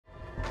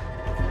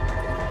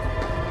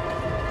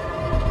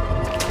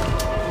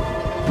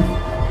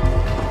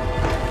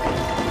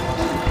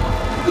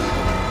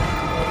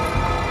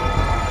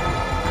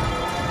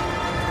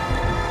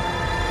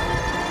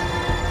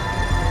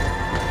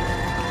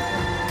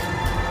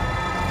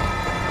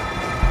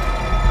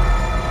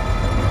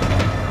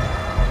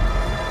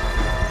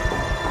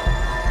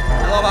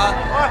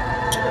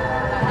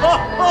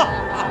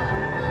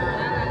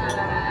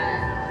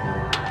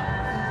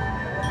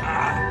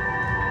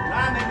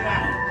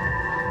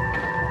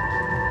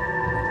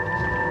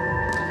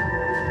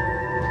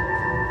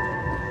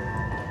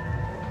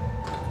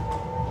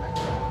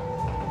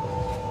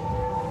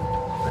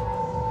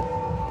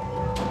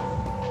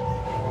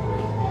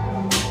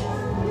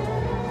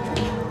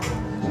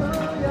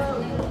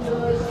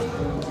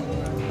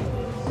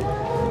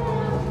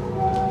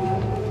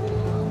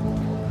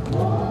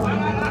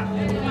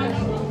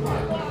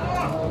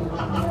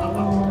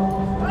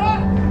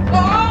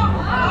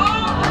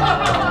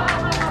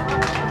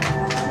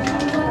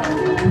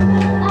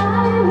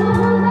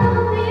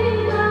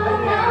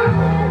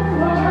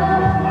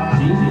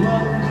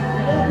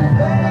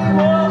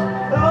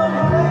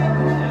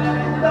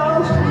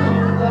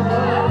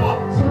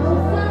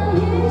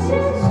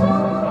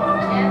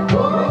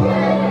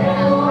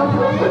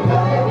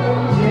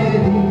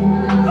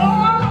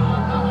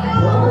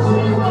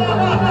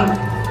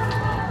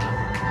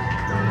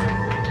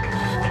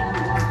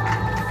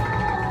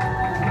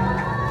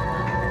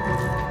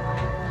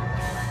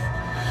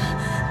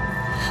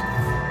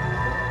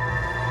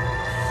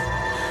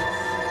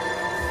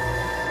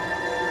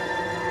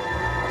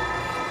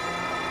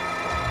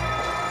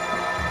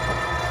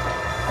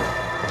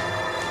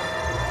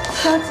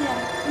小姐，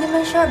您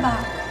没事吧？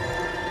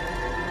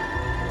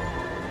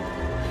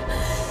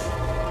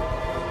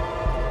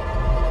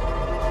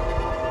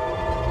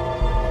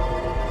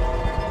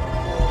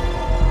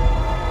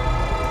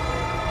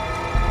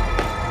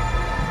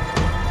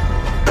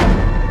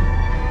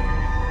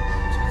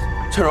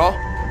陈柔，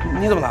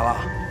你怎么来了？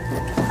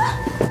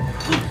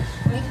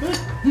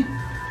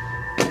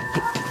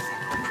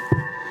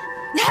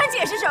你还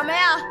解释什么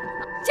呀？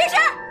解释！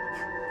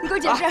你给我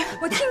解释！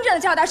我听着呢，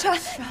叫大川。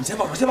你先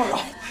放手，先放手。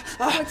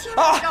我听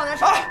着，叫大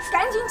川，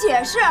赶紧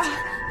解释！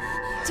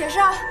解释！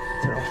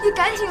陈柔，你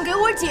赶紧给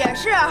我解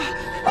释！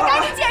你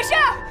赶紧解释！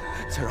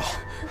陈柔，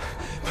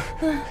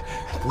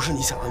不是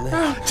你想的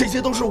那样，这些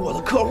都是我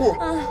的客户。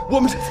我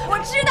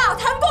知道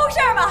谈公事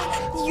嘛，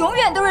你永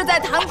远都是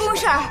在谈公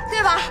事，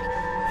对吧？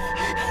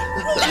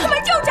你他妈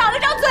就长了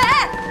张嘴！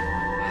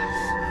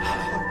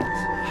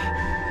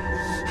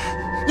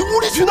你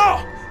无理取闹！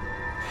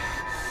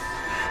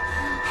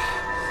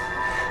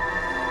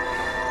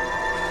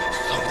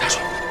让我再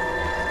说，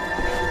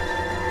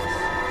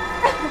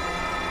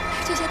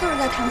这些都是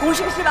在谈公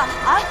事是吧？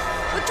啊！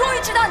我终于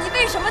知道你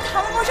为什么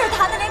谈公事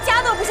谈的连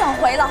家都不想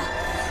回了。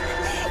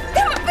你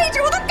他妈背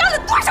着我都干了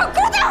多少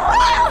勾当活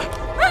了！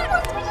我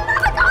不是他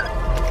们搞的，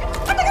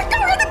他那个狗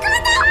人的勾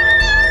当！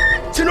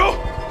秦州，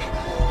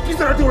别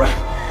在这丢人！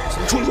现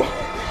在出去说，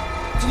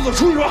走，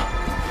出去说！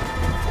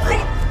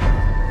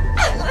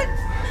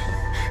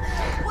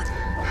我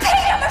凭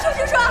什么出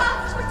去说？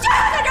我就要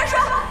在这说！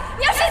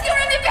你要是丢人，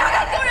你不要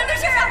干丢人的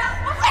事啊！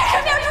我为什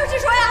么要出去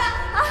说呀？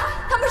啊！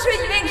他们是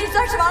以为你是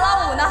钻石王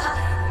老五呢，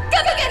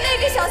根本给那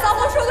个小骚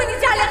货说过你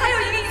家里还有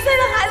一个1岁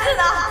的孩子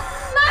呢！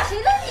骂谁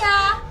呢你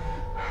啊？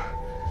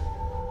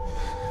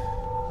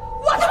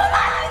我他妈骂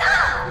你呢！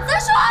再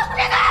说，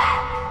闭嘴！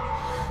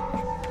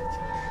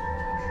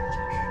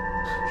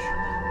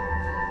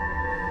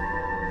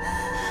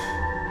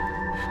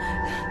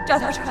赵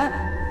小川，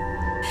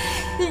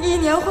你1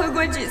年回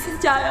过几次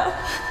家呀？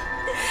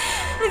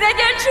你在家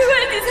吃过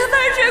几次饭，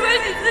睡过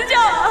几次觉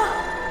啊？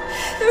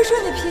都说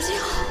你脾气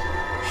好，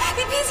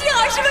你脾气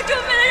好是不是就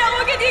为了让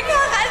我给你看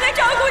孩子、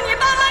照顾你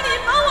爸妈，你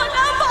把我当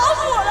保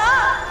姆了？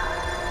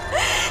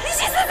你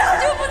心思早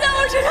就不在我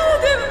身上了，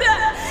对不对？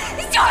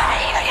你就是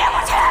一个也不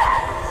去。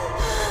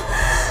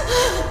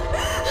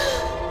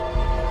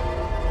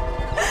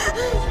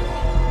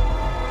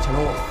秦州，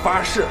我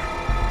发誓，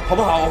好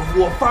不好？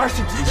我发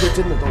誓，这些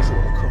真的都是我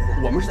的客户。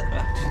我们是，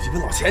你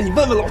问老钱，你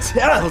问问老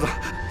钱。老子，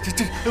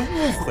这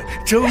误会，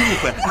真误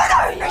会。你们都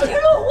是人情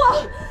路货。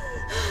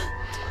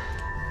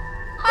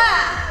哎，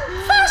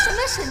发什么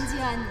神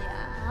经啊你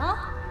啊！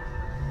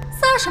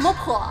撒什么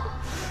泼？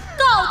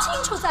搞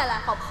清楚再来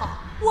好不好？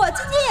我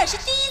今天也是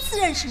第一次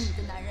认识你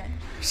的男人，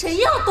谁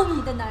要动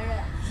你的男人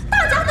啊？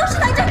大家都是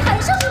来这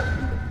谈生意。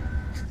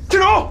金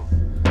荣，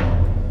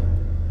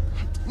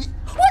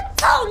我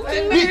操你！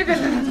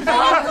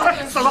嫂子，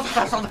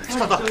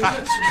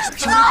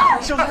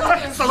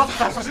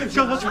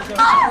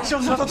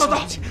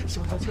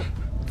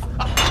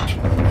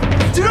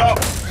金荣，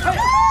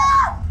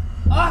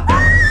啊！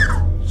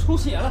出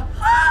血了！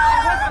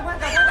赶快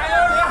打110！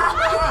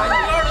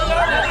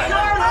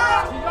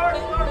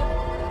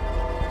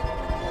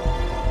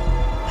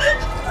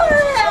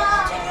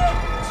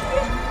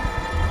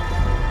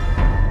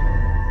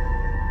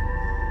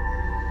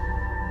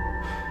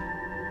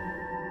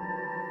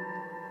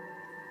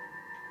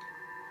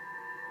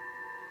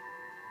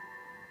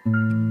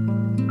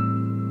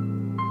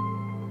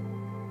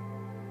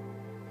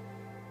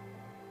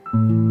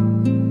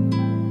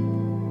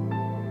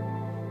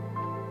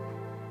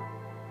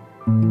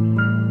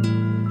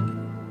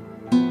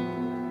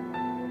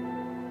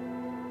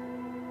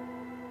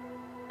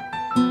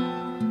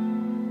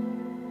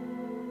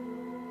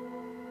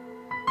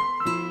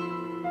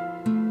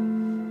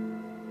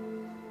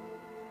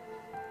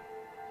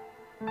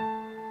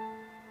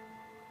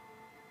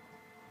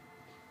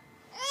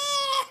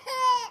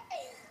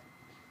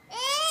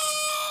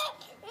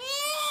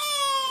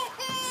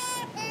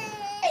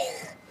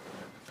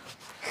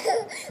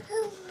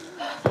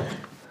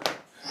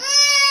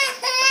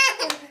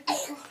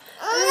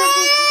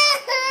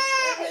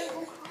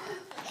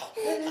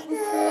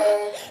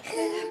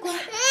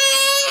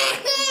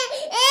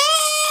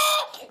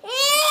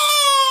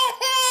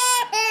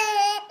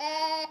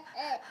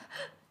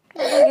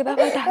给爸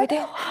爸打个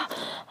电话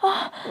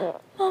啊！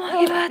妈妈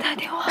给爸爸打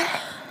电话。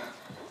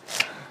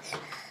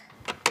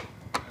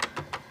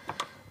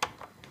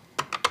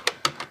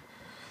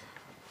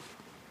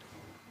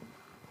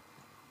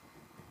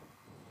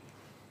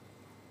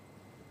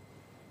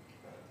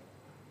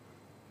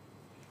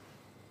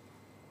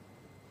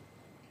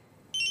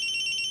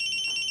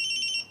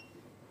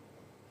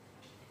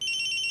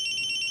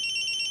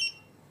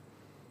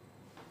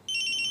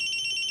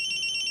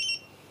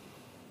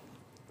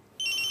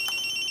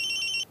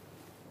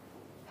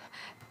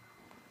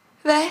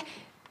喂，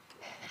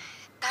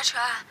大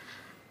川，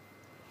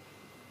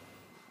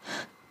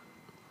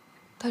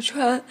大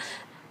川，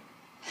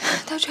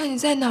你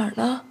在哪儿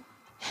呢？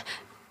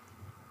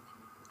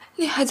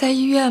你还在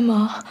医院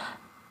吗？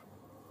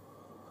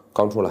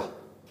刚出来，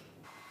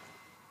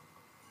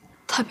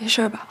他没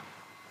事吧？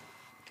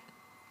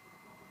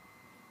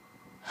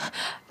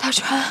大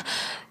川，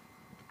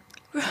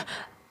不是，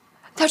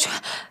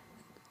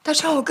大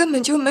川，我根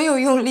本就没有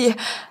用力，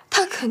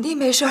他肯定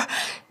没事。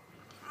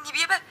你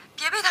别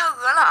被他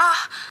讹了啊！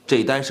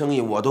这单生意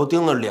我都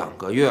盯了2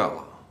个月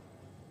了，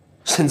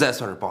现在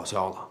算是报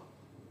销了。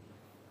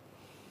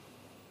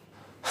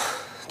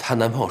她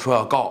男朋友说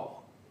要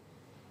告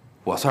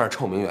我，我算是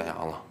臭名远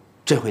扬了。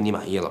这回你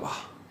满意了吧？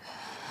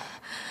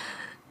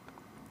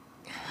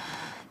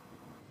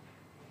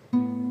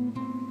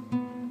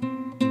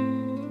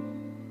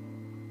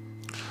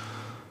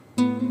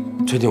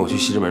确定我去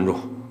西直门住？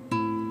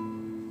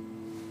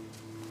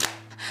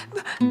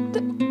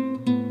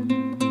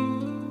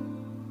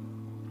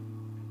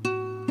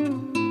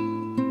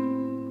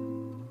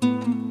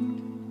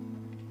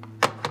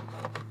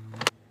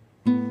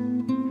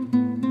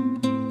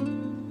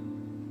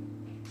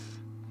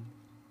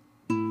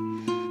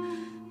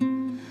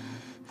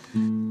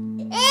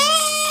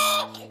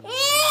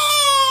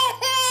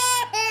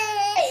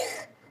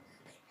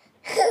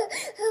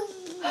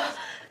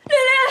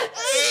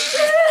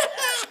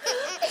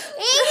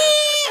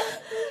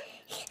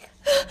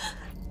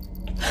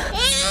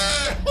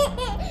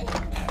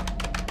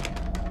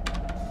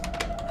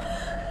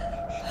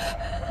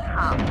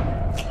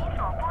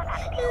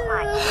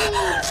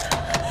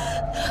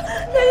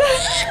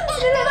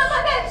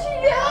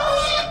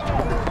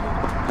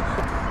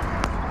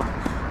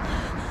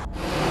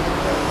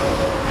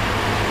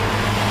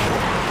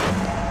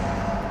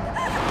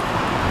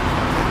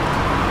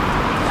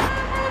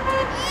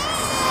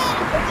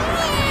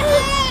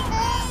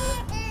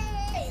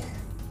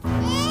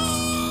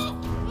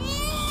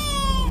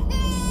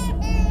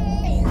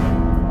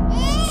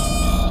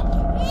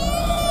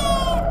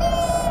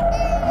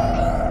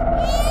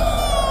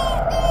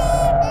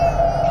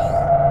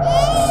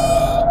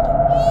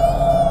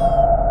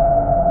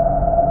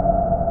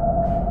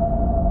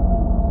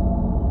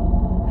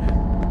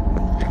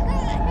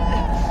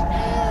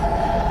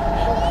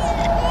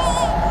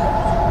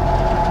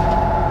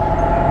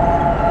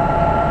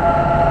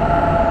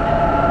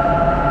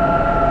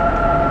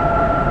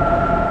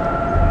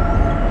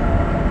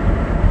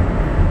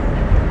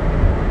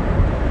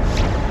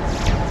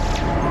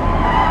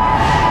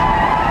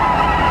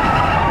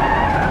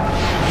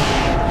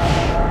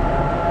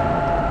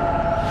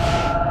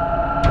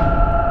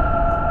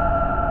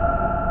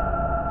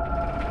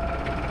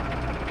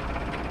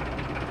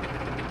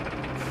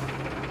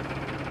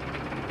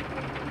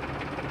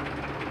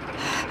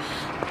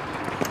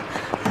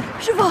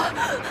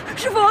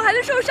师傅，我孩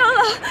子受伤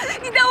了，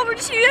你带我们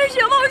去医院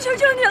行吗？我求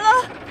求你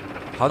了。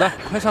好的，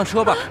快上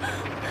车吧。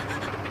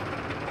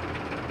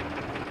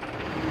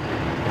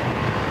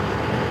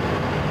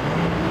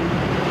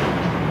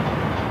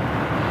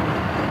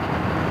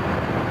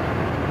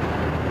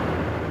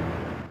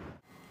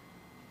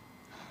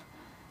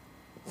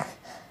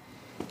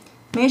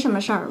没什么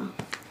事儿了。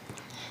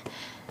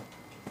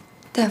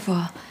大夫，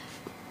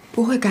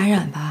不会感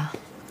染吧？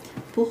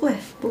不会，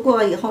不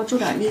过以后注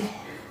点意。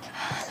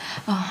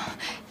啊，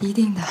一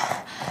定的，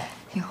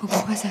以后不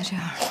会再这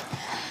样了。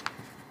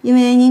因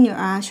为你女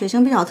儿血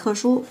型比较特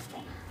殊，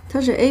她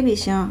是 AB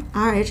型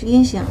RH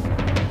阴性，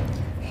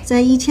在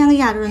1000个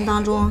亚洲人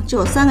当中就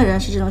有3个人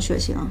是这种血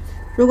型。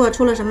如果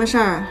出了什么事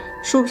儿，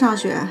输不上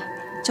血，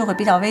就会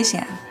比较危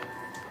险。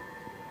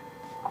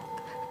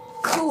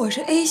可我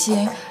是 A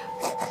型，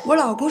我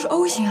老公是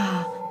O 型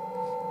啊。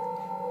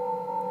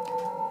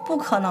不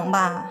可能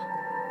吧？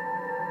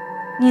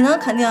你能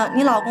肯定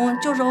你老公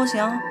就是 O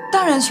型？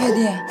当然确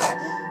定。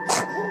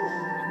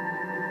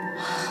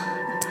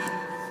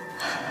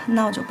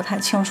那我就不太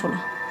清楚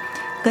了。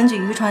根据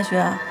遗传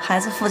学，孩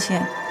子父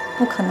亲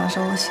不可能是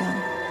O 型。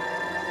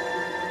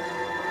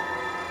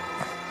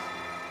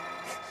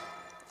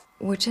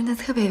我真的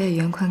特别为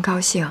袁坤高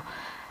兴。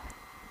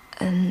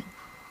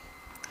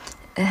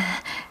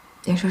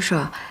袁叔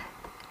叔，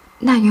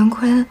那袁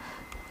坤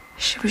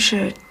是不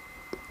是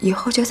以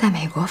后就在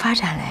美国发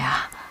展了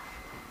呀？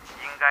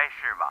应该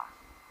是吧。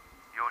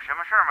有什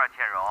么事儿吗，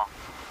倩蓉？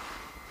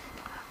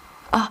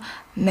哦，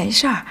没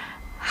事儿。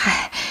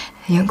嗨，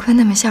袁坤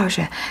那么孝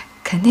顺，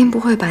肯定不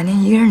会把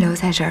您一个人留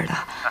在这儿的。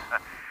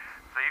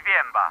随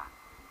便吧，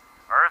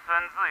儿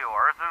孙自有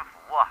儿孙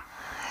福啊。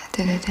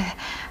对对对，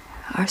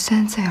儿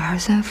孙自有儿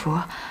孙福。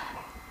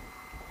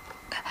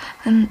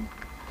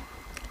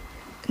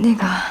那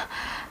个，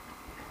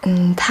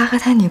他和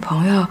他女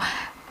朋友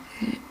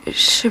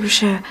是不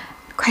是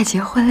快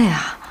结婚了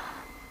呀？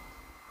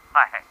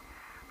嗨，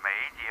没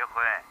结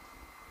婚。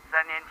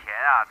3年前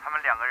啊，他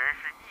们2个人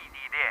是异地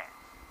恋。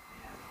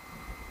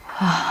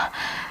啊，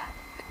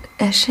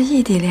是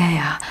异地恋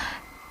呀，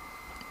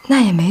那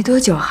也没多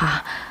久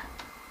哈。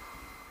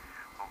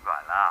不管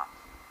了，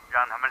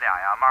让他们俩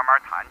呀慢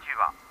慢谈去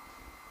吧。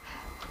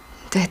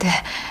对对，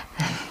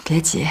别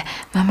急，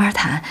慢慢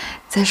谈。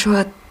再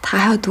说他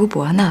还要读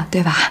博呢，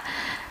对吧？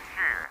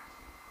是，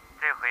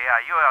这回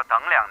呀又要等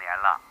2年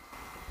了。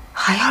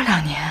还要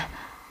2年？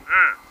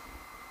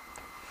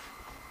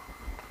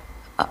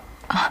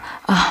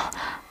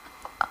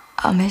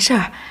没事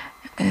儿，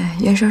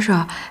袁叔叔，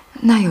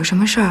那有什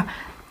么事儿，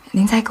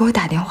您再给我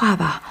打电话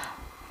吧。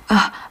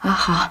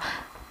好，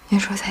袁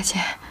叔再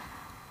见。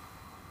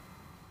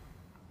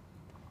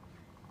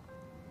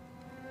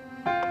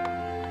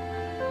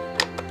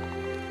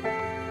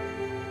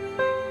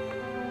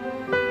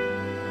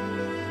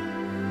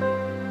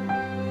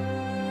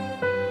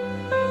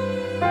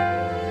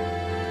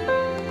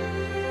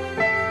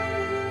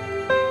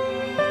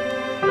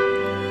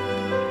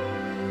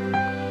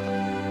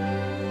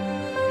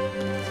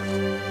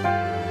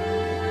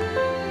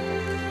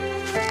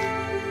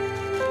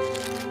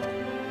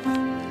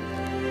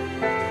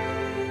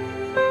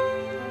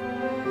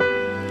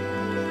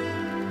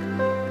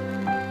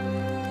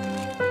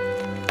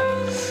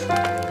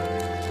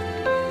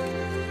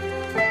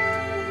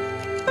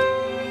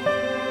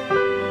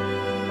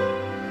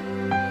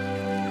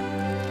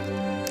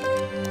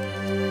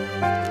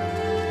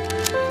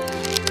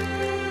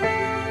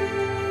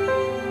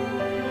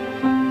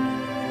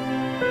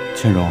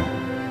千荣，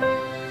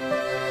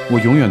我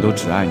永远都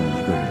只爱你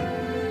一个人。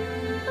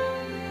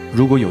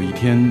如果有一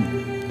天，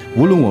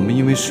无论我们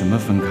因为什么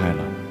分开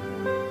了，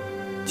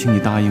请你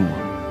答应我，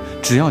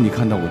只要你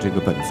看到我这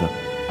个本子，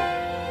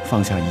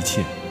放下一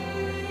切，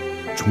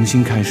重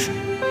新开始，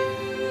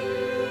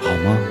好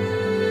吗？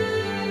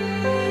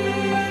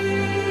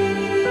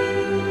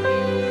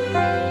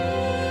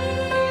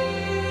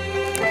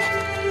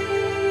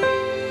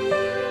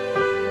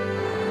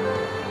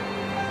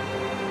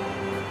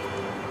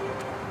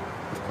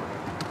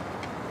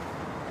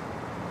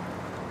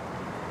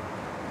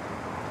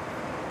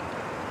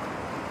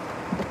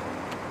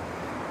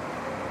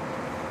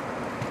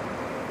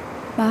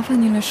麻烦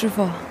您了，师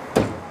傅。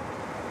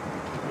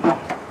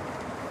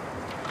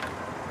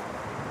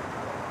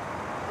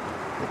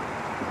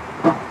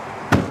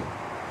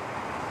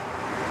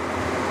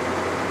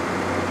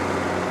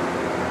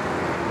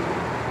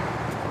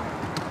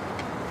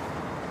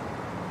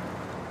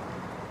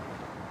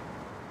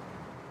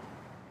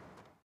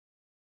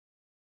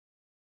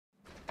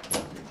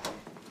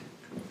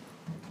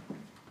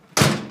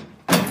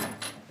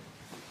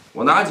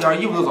我拿几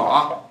件衣服就走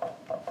啊。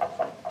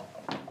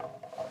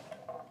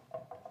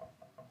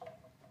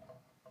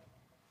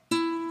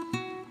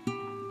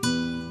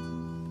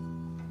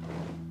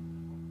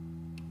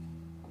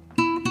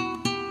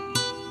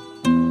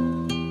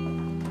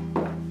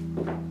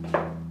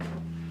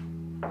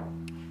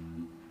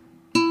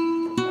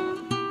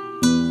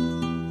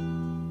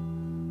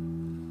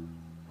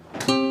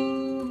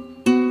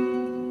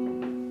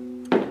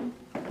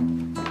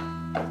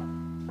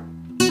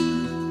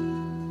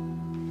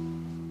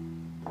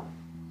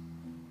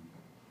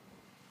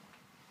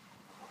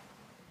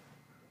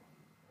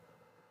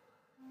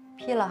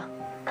批了。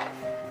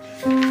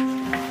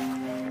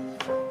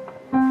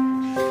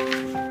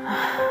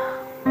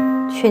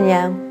去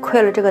年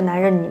亏了这个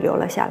男人你留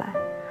了下来，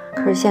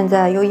可是现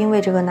在又因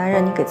为这个男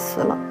人你给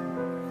辞了，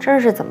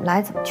真是怎么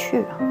来怎么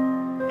去啊！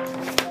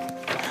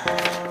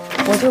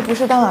我就不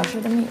是当老师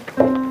的命。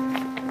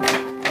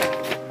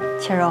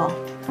千柔，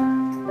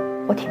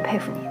我挺佩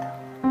服你的。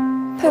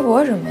佩服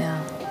我什么呀？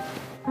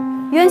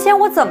原先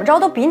我怎么着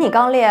都比你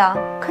刚烈啊，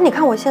可你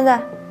看我现在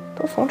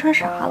都怂成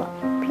啥了，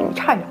比你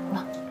差远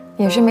了。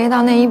也是没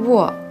到那一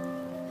步。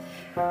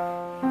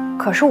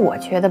可是我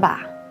觉得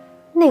吧，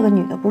那个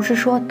女的不是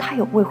说她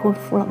有未婚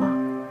夫了吗？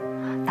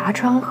达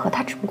川和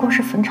她只不过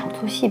是逢场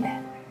作戏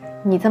呗。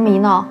你这么一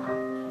闹，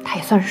她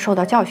也算是受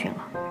到教训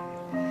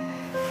了。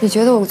你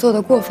觉得我做的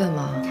过分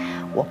吗？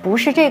我不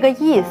是这个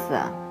意思。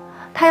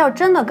她要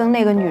真的跟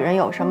那个女人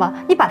有什么，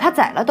你把她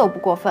宰了都不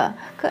过分。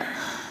可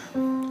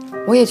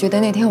我也觉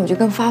得那天我就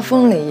跟发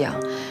疯了一样，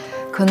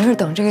可能是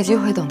等这个机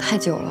会等太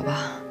久了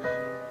吧。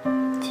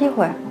机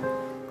会？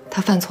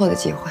他犯错的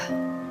机会。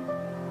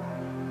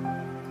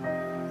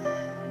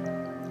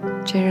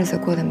这日子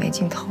过得没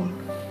劲头了。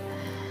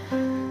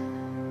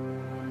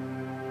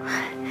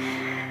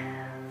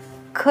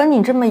可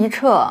你这么一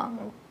撤，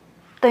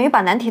等于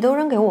把难题都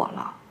扔给我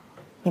了。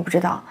你不知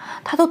道，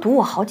他都堵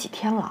我好几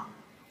天了。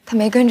他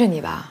没跟着你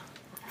吧？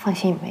放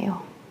心，没有。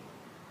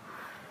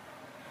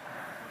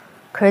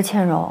可是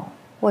倩柔，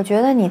我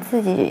觉得你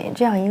自己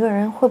这样一个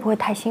人会不会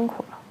太辛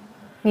苦了？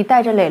你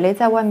带着蕾蕾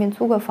在外面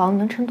租个房，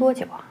能撑多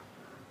久啊？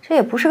这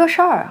也不是个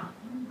事儿啊。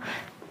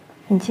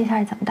你接下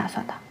来怎么打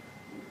算的？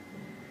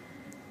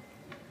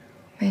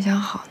没想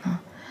好呢，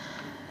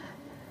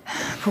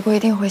不过一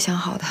定会想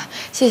好的。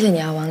谢谢你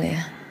啊，王林。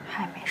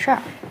嗨，没事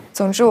儿。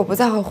总之我不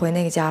再会回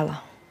那个家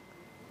了。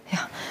哎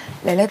呀，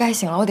蕾蕾该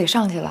醒了，我得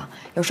上去了。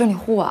有事你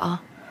呼我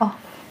啊。哦，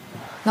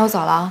那我走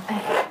了啊。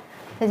哎，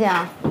再见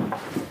啊。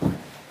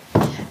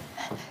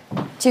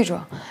记住，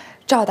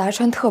赵达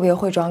川特别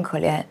会装可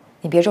怜，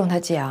你别中他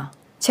计啊，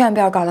千万不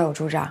要告他我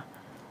住这儿。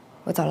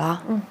我走了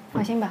啊。嗯，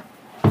放心吧。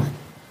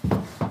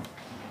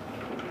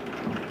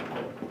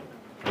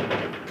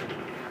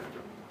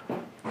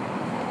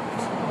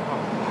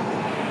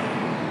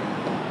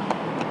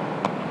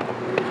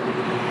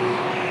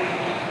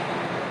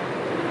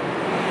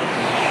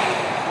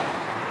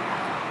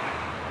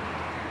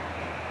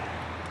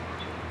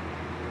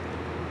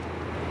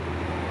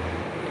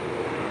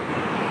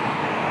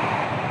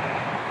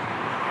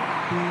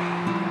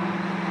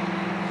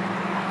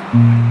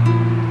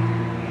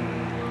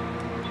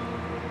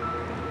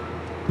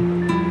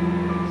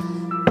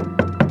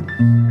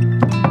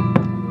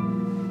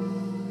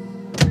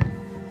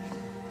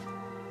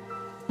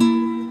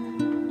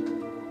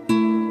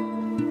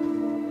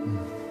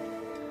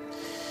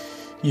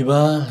一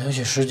般连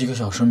续10几个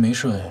小时没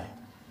睡，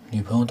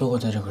女朋友都会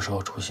在这个时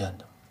候出现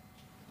的，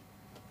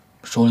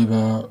手里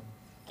边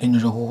拎着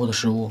热乎乎的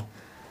食物。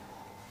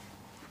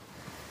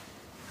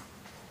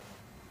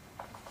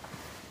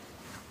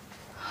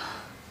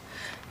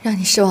让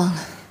你失望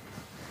了。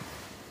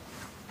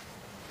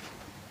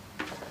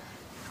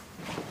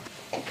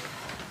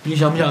你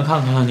想不想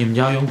看看你们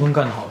家袁坤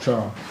干的好事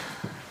儿？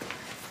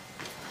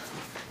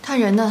他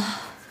人呢？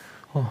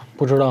哦，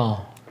不知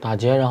道，打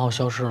劫然后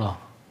消失了。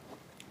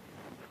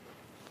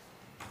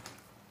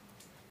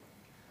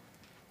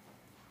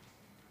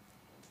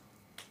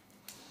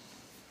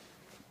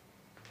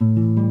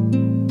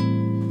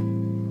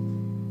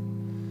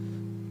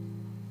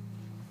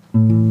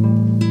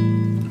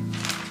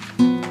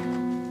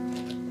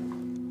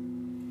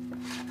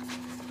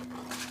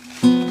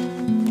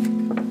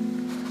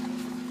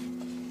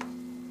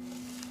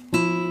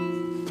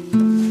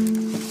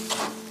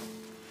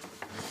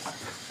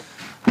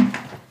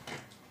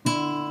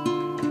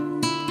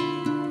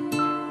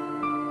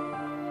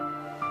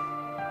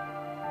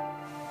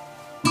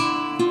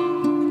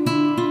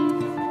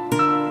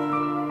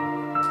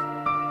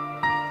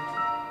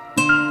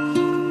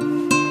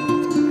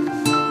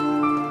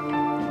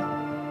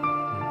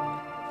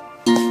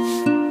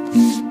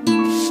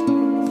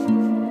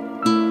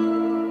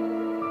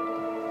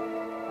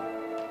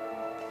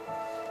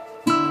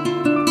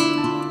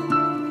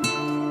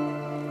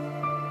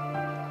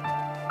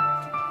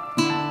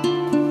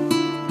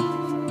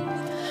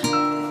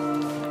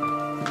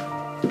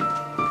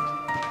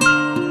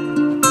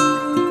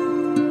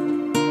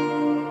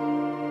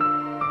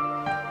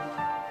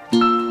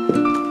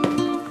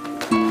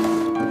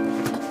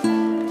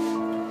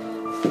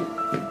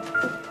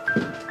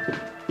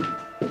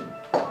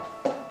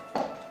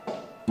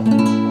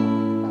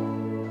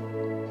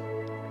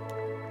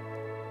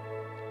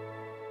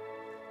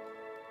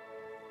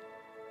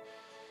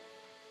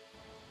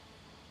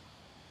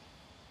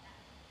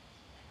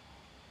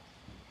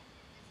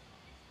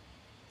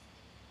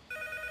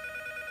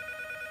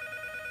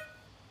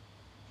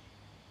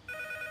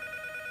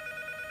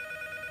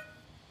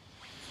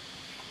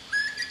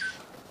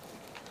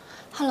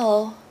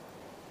Hello，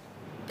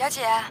 表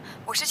姐，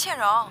我是倩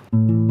蓉。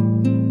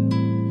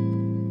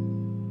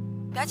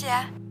表姐。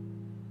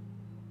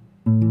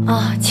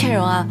啊，倩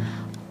蓉啊，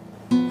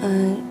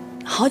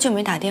好久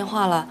没打电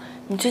话了，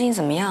你最近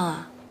怎么样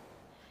啊？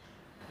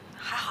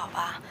还好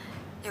吧，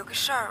有个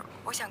事儿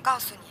我想告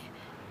诉你。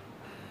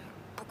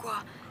不过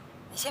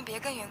你先别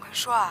跟袁坤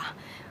说啊。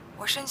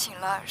我申请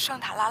了圣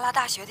塔拉拉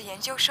大学的研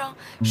究生，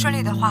顺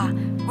利的话，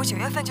我9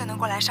月份就能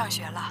过来上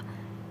学了，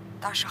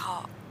到时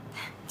候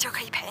就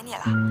可以陪你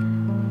了。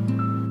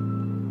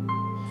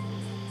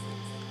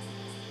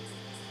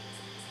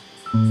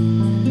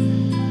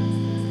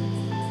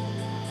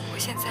我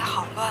现在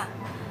好乱，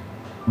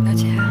表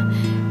姐，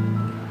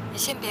你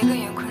先别跟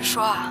袁坤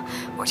说啊，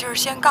我就是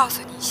先告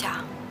诉你一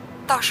下，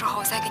到时候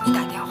我再给你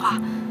打电话。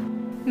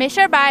没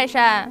事吧，艾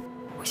珊？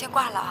我先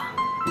挂了啊。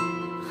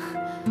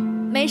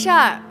没事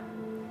儿。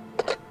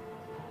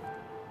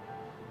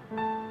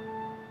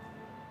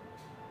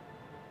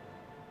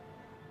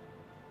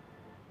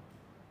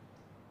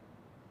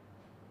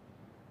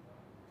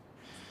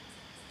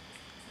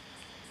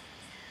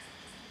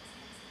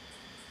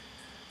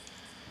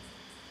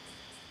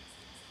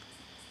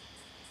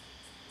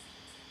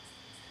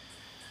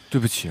对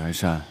不起，艾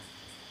珊，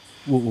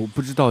我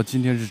不知道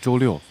今天是周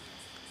6，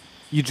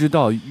一直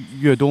到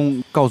岳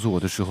东告诉我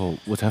的时候，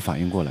我才反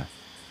应过来。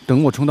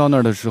等我冲到那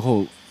儿的时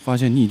候，发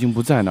现你已经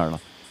不在那儿了。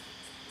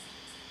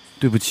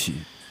对不起，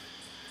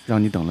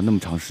让你等了那么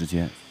长时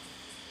间。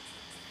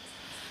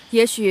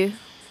也许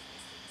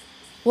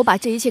我把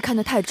这一切看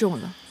得太重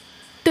了，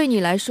对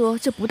你来说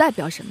这不代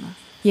表什么，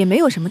也没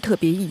有什么特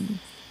别意义。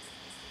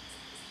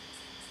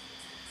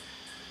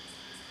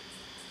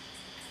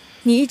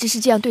你一直是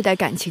这样对待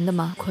感情的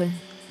吗，坤？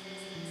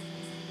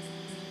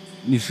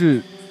你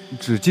是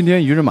指今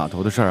天渔人码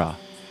头的事儿啊？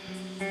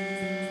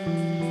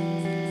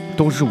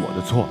都是我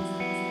的错，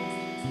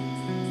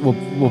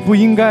我不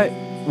应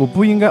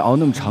该熬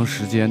那么长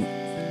时间，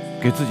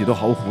给自己都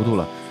熬糊涂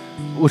了。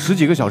我10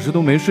几个小时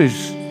都没睡，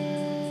是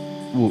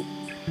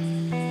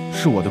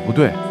我的不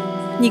对。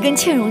你跟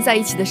倩蓉在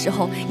一起的时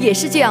候也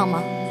是这样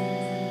吗？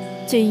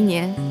这1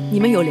年你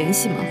们有联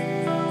系吗？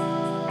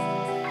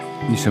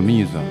你什么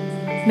意思啊？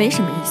没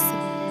什么意思，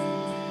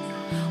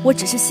我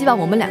只是希望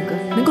我们2个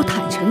能够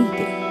坦诚一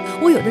点。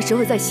我有的时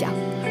候在想，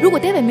如果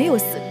David 没有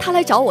死，他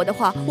来找我的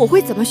话，我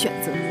会怎么选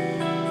择？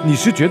你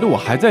是觉得我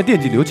还在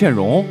惦记刘倩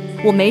蓉？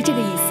我没这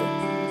个意思，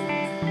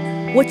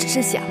我只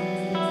是想，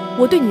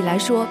我对你来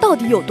说到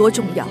底有多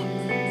重要？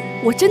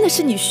我真的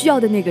是你需要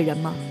的那个人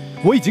吗？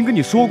我已经跟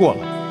你说过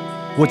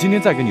了，我今天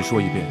再跟你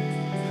说一遍，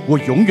我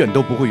永远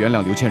都不会原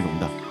谅刘倩蓉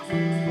的。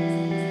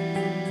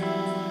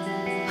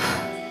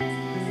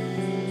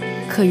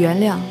可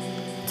原谅，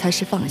才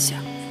是放下。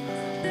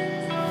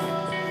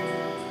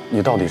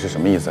你到底是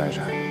什么意思，艾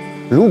珊？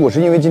如果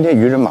是因为今天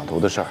渔人码头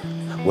的事儿，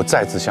我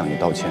再次向你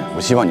道歉，我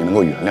希望你能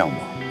够原谅我。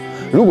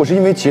如果是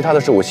因为其他的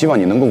事，我希望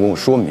你能够跟我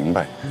说明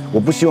白。我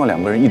不希望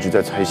两个人一直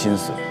在猜心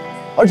思，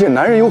而且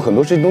男人有很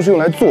多事情都是用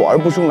来做，而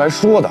不是用来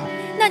说的。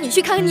那你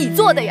去看看你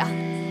做的呀，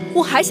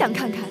我还想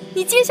看看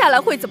你接下来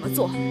会怎么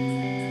做。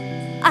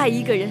爱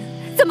一个人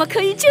怎么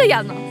可以这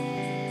样呢？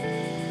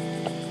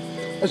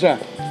艾珊。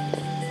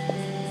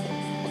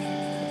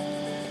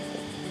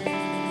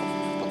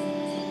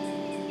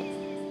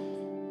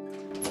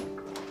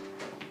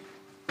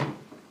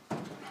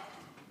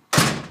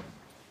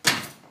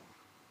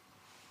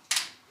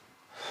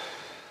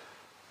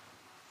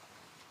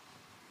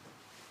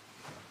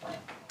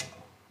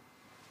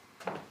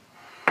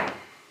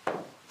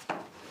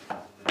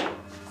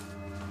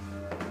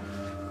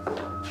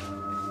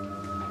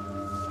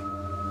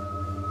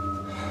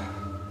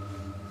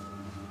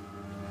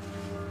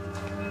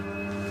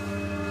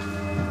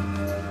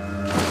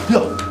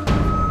哟，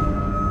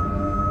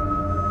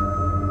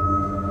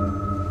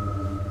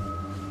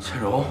倩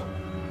蓉，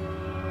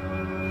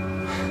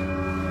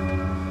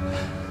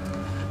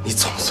你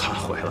总算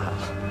回来了，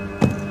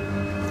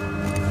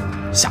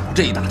吓我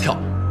这一大跳。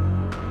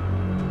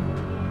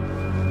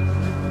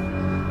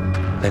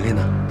蕾蕾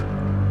呢？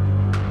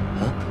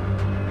啊？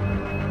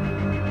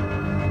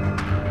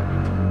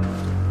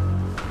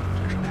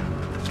这是什么呀？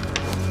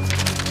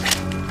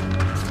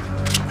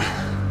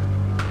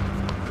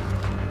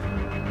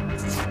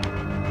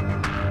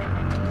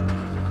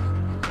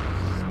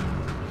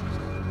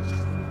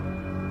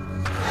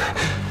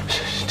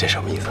这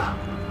什么意思啊？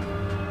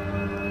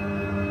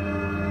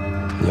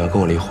你要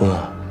跟我离婚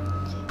啊？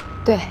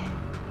对。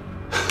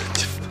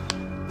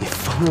你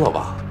疯了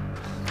吧？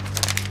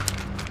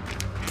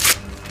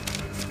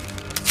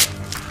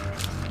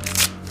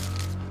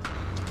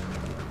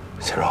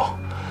倩蓉，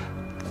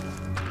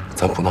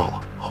咱不闹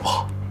了，好不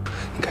好？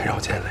你赶紧让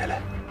我见见蕾蕾，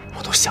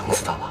我都想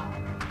死她了。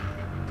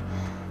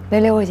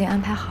蕾蕾我已经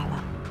安排好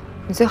了，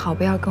你最好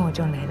不要跟我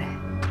争蕾蕾，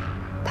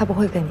她不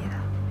会跟你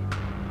的。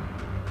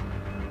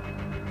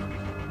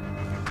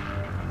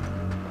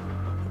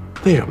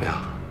为什么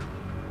呀？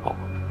哦，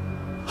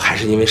还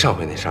是因为上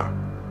回那事儿。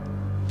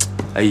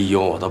哎呦，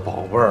我的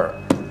宝贝儿，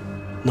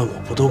那我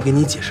不都给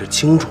你解释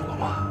清楚了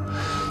吗？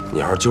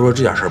你要是就说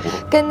这点事儿不，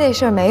跟那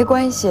事儿没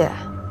关系。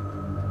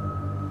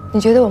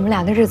你觉得我们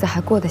俩的日子还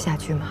过得下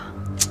去吗？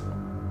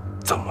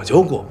怎么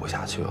就过不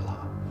下去了？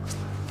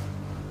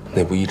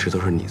那不一直都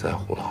是你在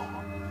胡闹吗？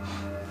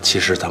其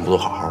实咱不都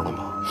好好的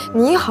吗？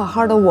你好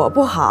好的，我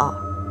不好。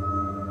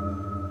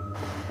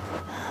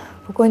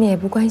不过你也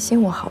不关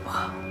心我好不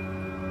好？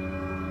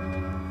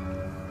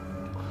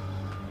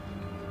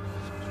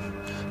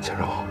倩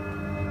蓉，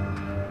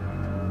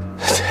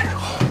倩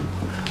蓉，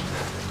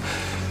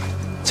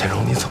倩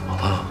蓉，你怎么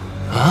了？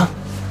啊？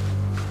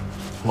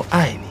我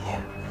爱你，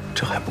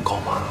这还不够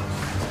吗？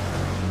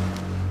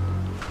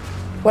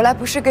我来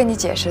不是跟你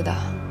解释的，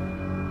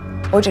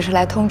我只是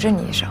来通知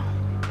你一声，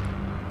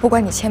不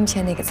管你签不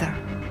签那个字儿，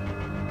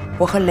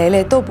我和蕾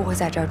蕾都不会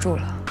在这儿住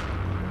了。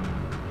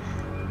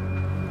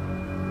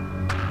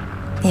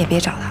你也别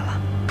找他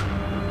了。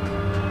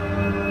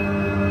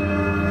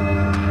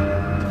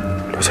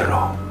刘倩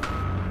蓉，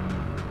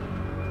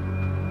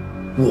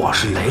我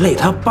是蕾蕾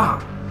他爸。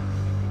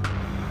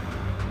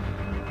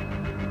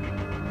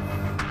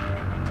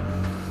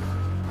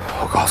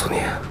我告诉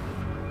你，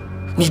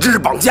你这是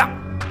绑架。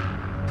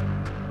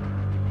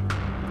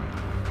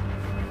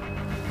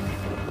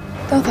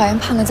等法院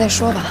判了再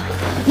说吧。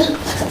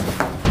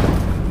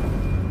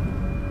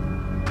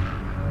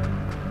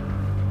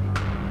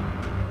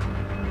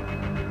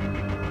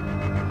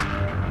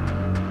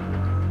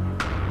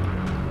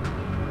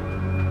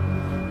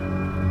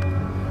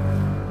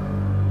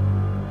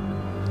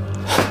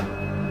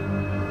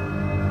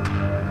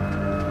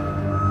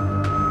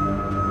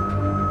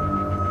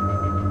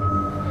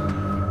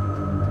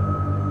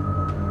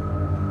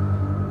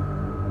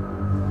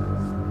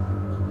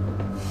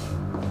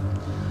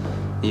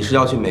你是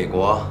要去美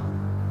国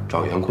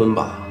找袁坤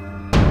吧？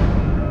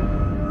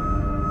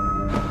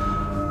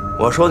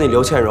我说你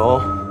刘倩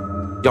蓉，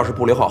要是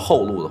不留好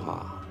后路的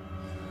话，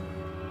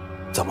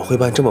怎么会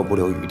办这么不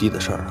留余地的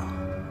事儿啊？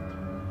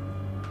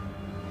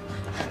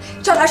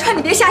赵大川，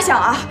你别瞎想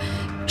啊！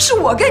是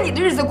我跟你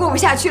的日子过不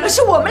下去了，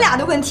是我们俩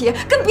的问题，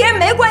跟别人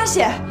没关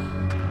系。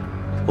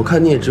我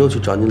看你也只有去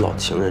找你老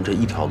情人这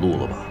一条路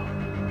了吧？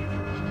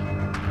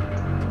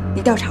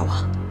你调查我，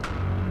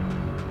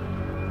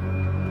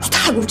你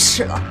太无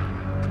耻了！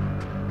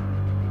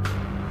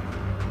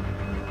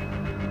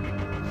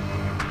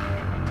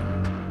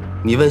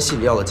你问系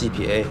里要了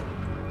GPA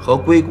和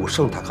硅谷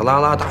圣塔克拉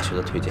拉大学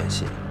的推荐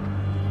信，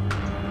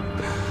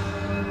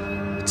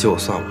就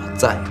算我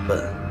再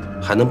笨，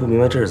还能不明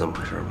白这是怎么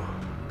回事吗？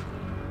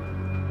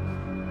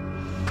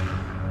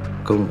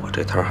跟我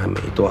这摊还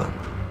没断呢，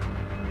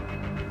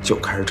就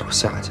开始找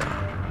下家了。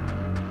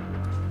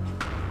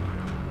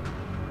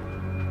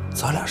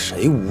咱俩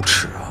谁无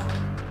耻啊？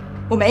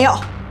我没有。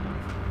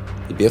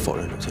你别否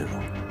认，刘倩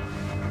蓉。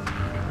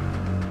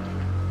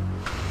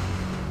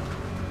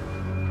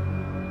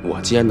我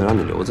既然能让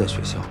你留在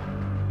学校，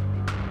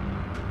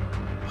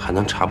还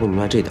能查不明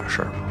白这点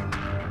事儿吗？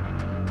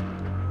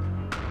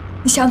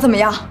你想怎么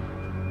样？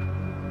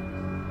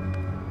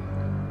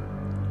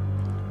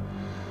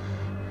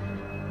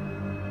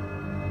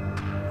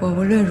我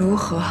无论如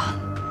何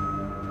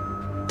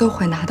都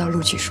会拿到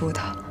录取书的。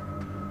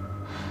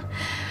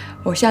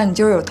我像你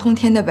就是有通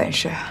天的本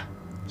事，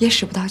也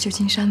使不到旧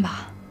金山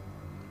吧？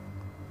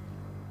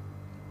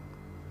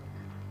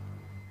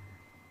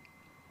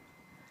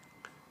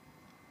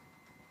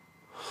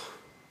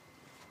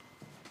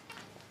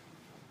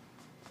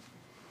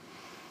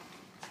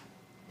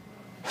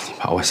你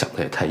把我想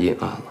的也太阴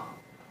暗了。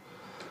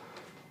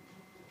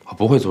我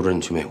不会阻止你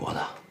去美国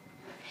的。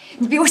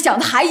你比我想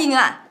的还阴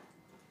暗。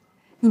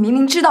你明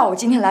明知道我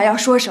今天来要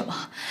说什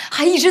么，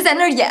还一直在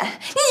那儿演，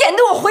你演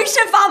得我浑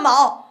身发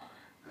毛。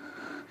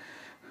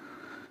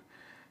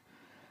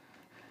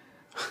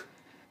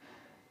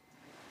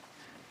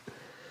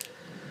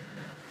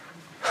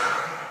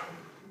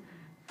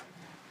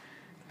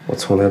我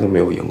从来都没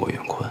有赢过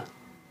袁坤，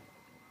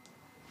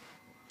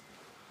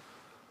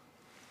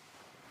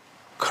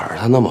可是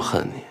他那么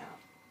恨你，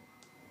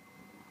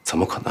怎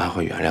么可能还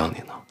会原谅你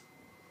呢？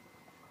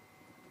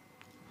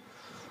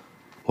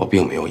我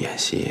并没有演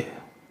戏，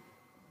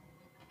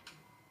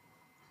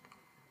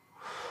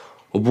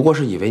我不过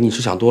是以为你是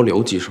想多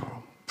留几手，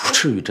不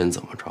至于真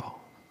怎么着。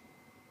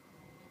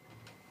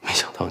没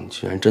想到你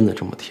居然真的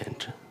这么天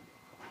真，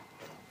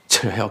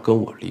竟然要跟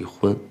我离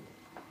婚。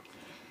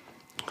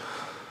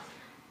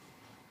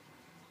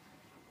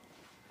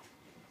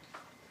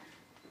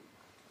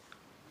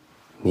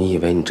你以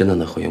为你真的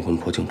能和袁坤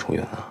破镜重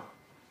圆啊？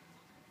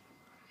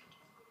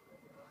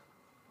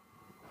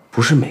不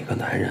是每个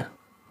男人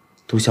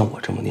都像我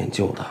这么念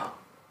旧的。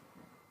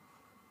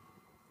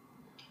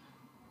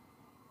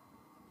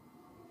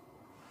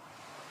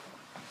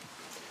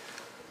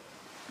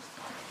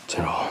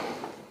金柔，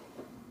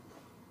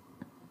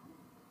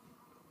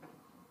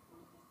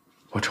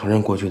我承认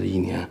过去的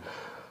1年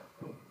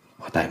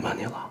我怠慢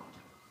你了，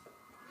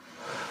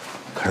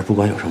可是不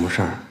管有什么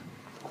事儿，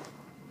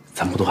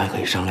咱不都还可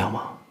以商量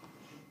吗？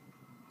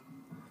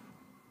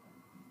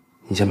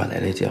你先把蕾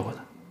蕾接回来，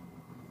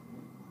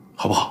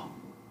好不好？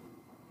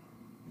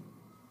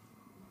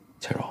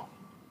切柔，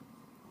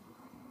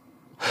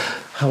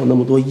还有那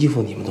么多衣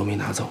服你们都没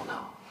拿走呢。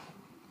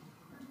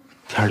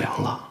天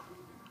凉了，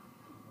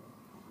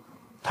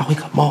他会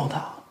感冒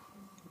的。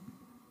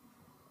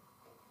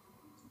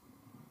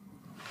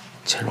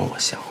切柔，我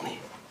想你，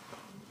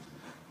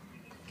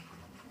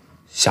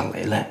想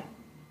蕾蕾，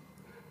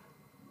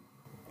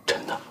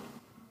真的。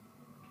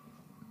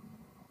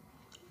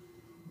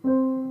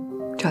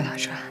赵大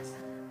川，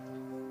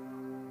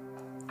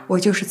我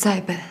就是再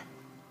笨，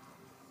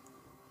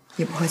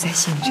也不会再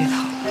信你这套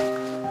了。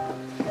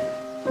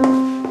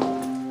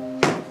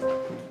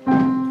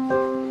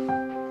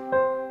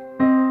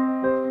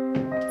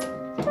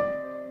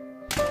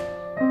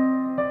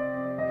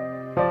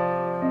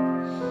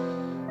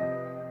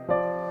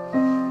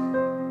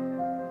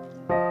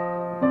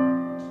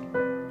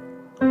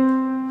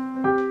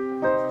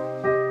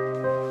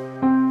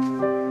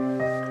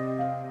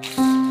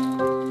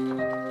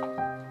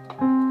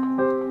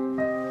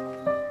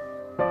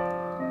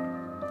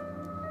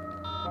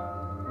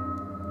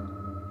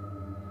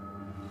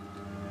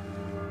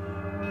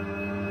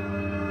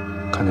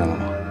看见了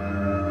吗？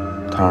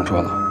他上车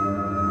了，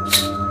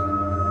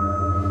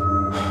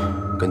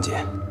跟紧。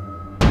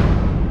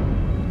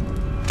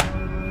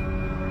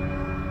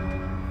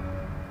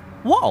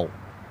哇哦，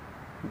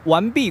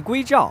完璧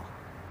归赵，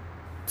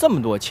这么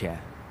多钱，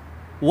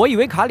我以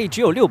为卡里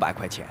只有600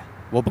块钱。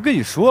我不跟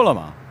你说了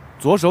吗？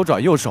左手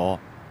转右手。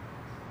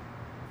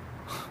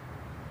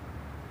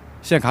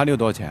现在卡里有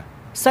多少钱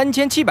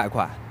？3700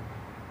块。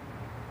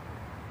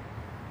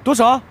多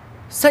少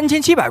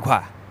？3700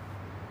块。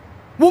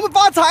我们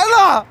发财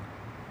了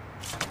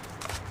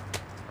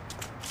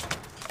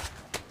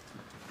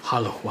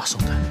 ！Hello， 瓦松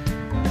的。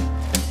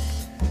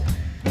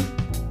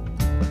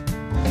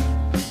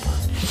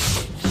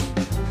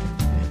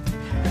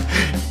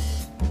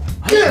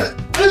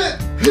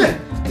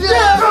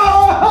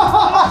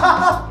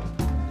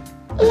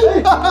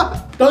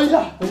等一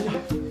下，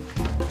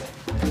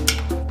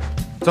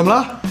怎么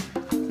了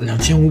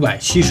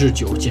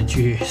？2579减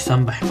去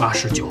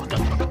389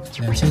等于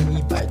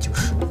2190。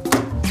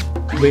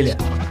威廉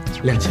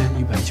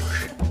，2190。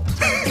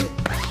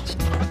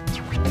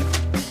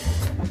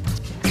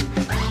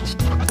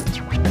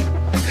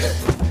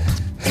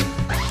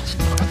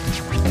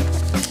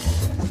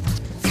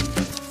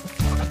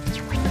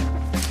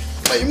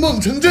美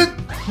梦成真，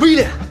威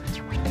廉。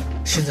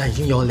现在已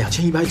经有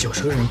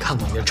2190个人看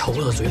过你的丑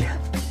恶的嘴脸。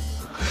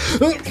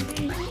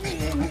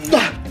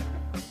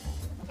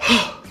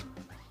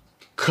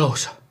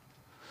Close。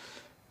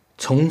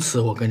从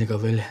此我跟这个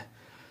威廉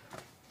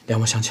两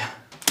不相欠。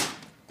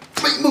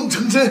美梦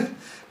成真，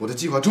我的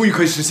计划终于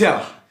可以实现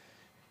了。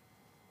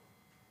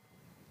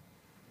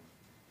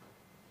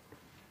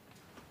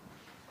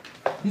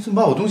你怎么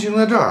把我东西扔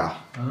在这儿啊？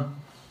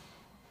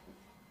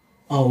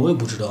我也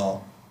不知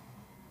道。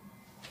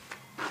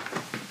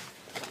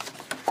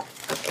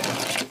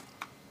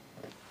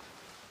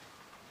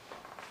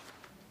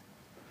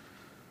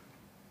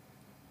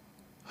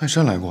艾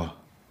珊来过。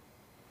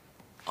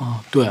啊，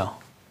对啊，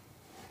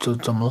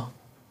怎么了？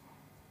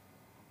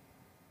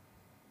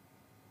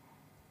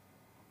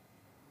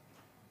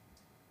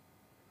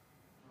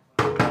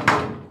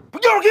把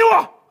钥匙给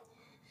我！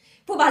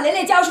不把蕾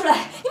蕾交出来，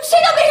你们谁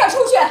都别想出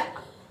去！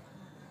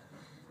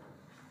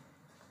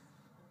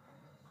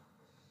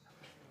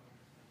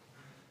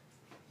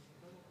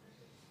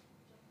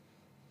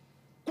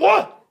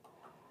滚！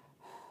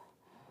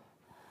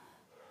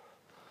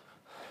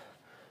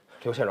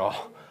刘宪荣，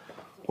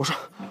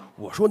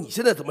我说你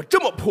现在怎么这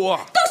么泼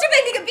啊？都是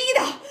被你给逼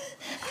的！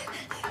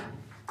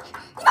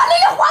你把蕾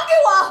蕾还给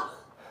我！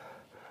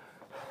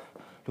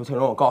刘宪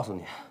荣，我告诉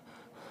你，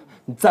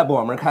你再不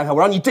把门开开，我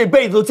让你这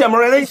辈子都见不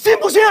着蕾蕾，你信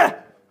不信？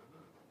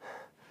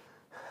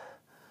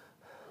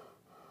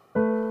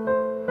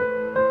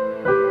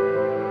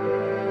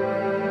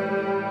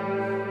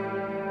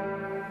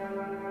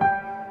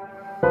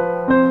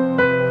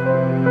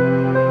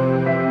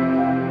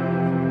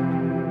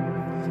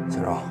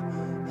宪荣，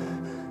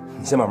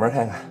你先把门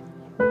开开，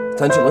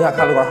咱去楼下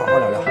咖啡馆好好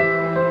聊聊，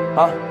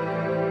啊，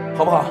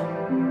好不好？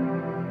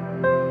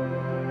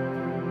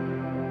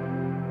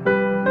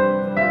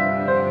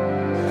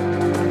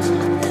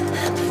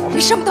你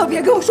什么都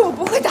别跟我说，我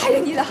不会答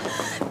应你的。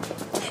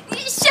你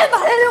先把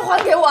蕾蕾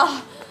还给我。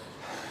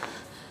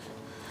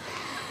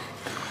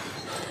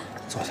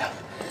坐下，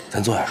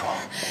咱坐下说，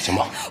行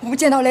吗？我不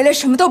见到蕾蕾，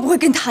什么都不会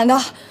跟你谈的。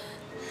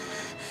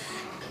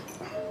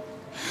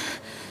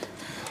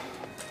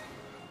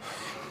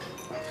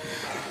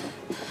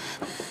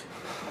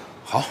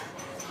好，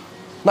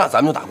那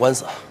咱们就打官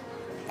司，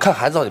看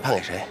孩子到底判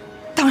给谁。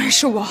当然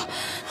是我。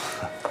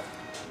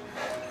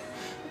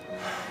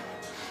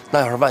那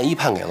要是万一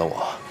判给了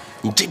我，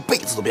你这辈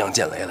子都别想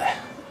见蕾蕾。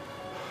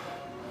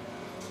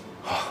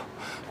好，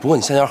不过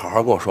你现在要好好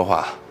跟我说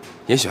话，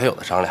也许还有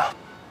的商量。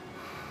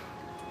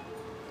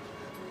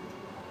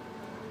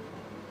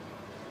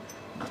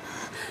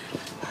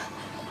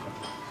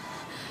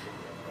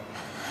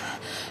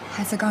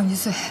孩子刚1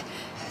岁，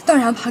当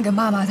然判给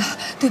妈妈的，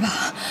对吧？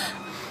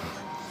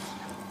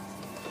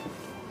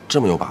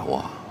这么有把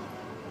握？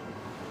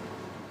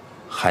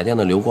海淀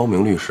的刘光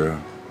明律师，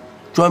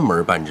专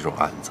门办这种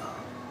案子。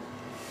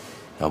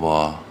要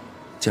不，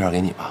介绍给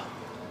你吧。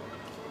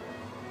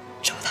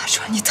周大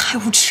川，你太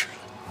无耻了！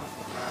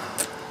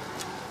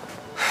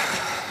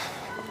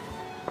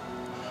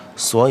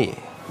所以，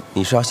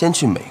你是要先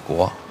去美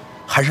国，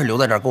还是留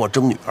在这儿跟我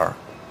争女儿？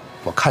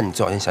我看你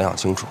最好先想想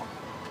清楚。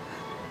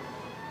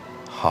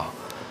好，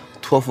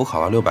托福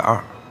考到620，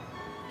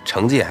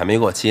成绩也还没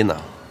过期呢。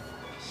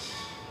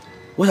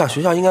我想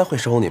学校应该会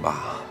收你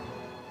吧？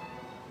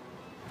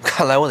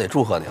看来我得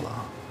祝贺你了。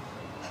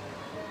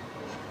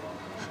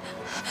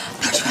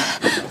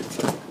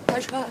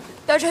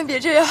大川，别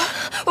这样，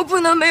我不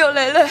能没有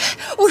蕾蕾，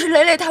我是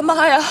蕾蕾他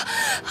妈呀，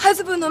孩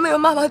子不能没有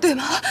妈妈，对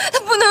吗？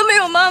他不能没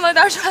有妈妈，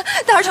大川。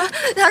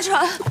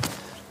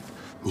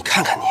你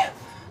看看你，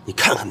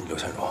刘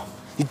宪荣，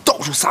你到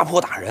处撒泼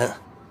打人，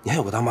你还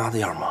有个当妈的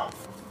样吗？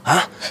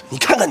啊，你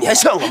看看你还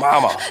像个妈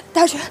吗？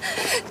大川，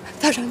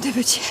对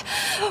不起，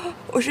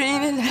我是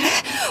因为蕾蕾，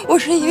我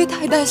是因为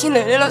太担心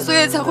蕾蕾了，所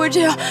以才会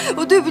这样。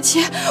我对不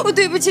起，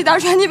大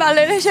川，你把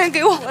蕾蕾先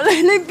给我，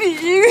蕾蕾必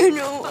须跟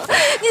着我，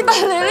你把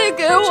蕾蕾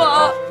给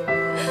我。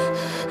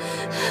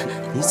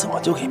你怎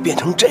么就给变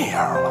成这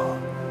样了？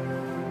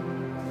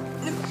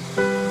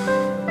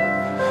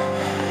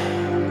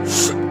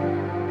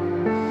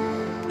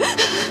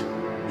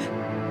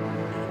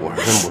我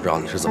是真不知道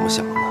你是怎么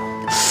想的，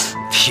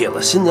铁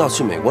了心要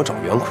去美国找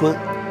袁坤。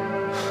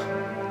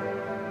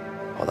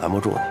我拦不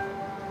住你，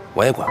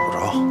我也管不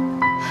着。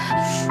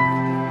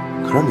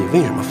可是你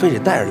为什么非得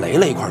带着蕾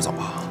蕾一块走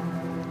啊？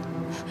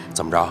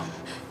怎么着，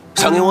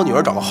想给我女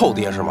儿找个后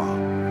爹是吗？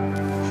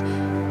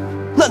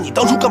那你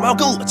当初干嘛要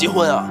跟我结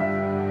婚啊？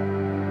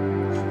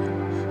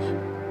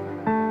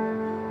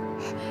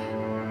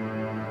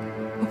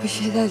我必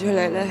须带着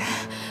蕾蕾。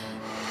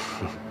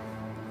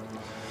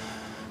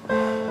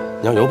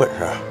你要有本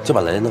事，就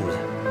把蕾蕾弄出去。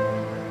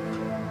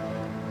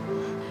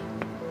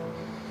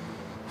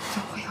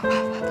我有办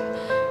法的。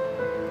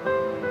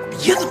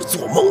别那么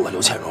做梦了，刘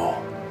倩蓉。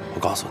我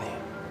告诉你，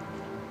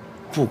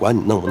不管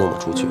你弄不弄得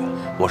出去，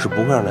我是不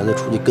会让蕾蕾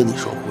出去跟你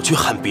说苦，去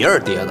喊别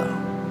人爹的。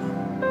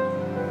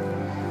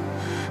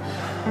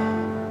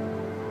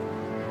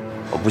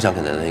我不想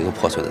给蕾蕾一个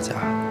破碎的家，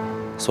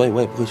所以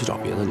我也不会去找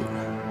别的女人。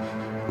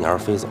你要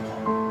是非走，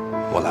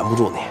我拦不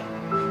住你。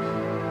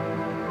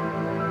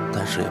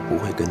但是也不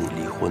会跟你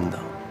离婚的。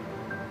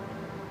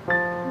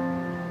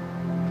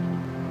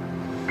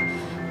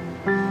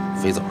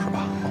非走是吧？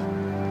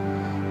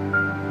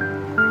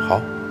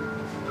好，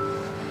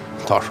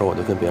到时候我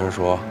就跟别人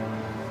说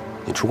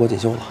你出国进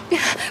修了。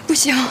不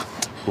行，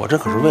我这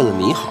可是为了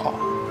你好。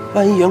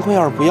万一袁坤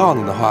要是不要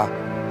你的话，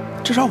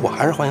至少我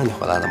还是欢迎你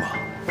回来的嘛。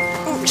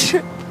不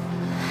是。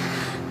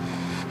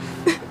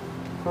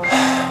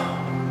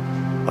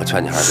我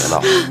劝你还是别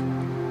闹，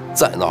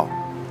再闹，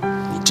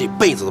你这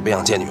辈子都别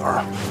想见女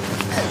儿。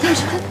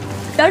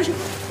大川，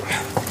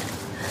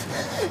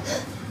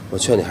我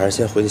劝你还是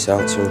先回去想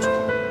想清楚。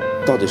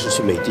到底是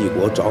去美帝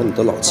国找你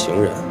的老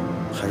情人，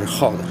还是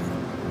耗在这儿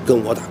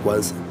跟我打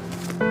官司？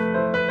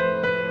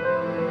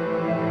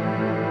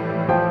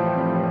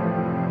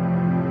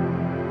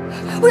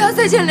我要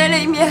再见蕾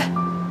蕾一面。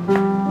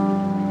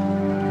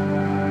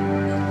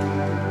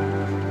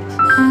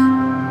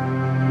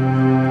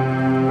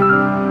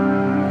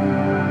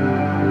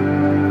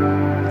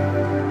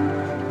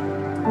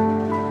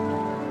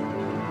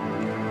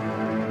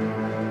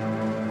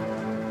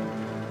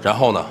然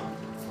后呢？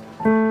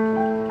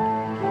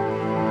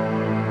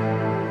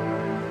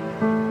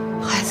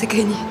孩子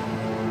给你。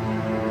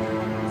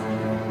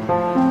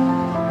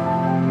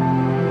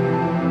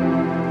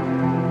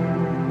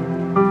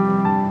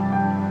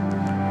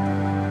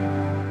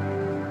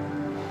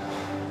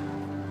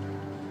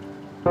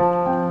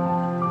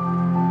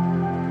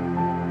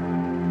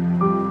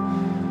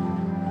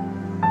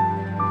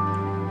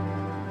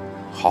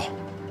好，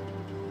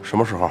什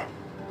么时候？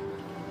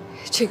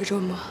这个周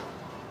末。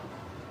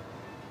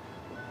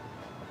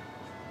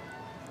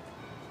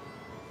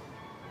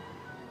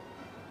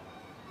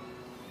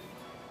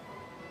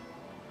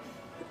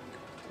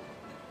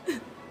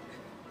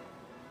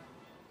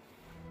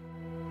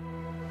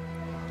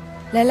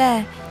蕾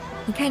蕾，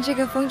你看这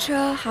个风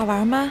车好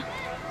玩吗？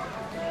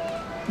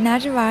你拿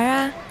着玩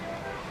啊！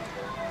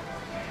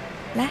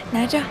来，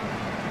拿着。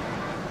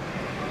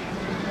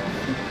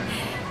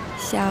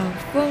小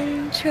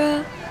风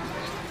车，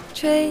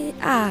吹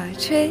啊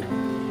吹。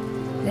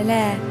蕾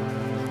蕾，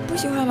不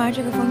喜欢玩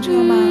这个风车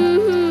吗？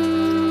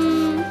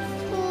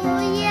不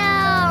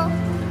要。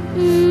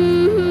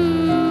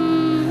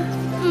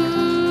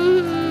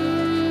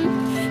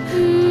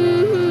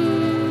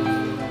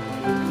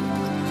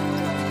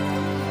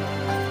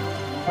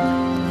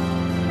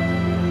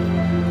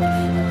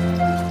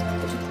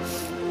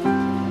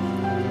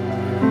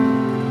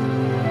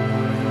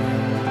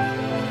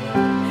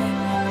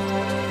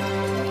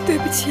对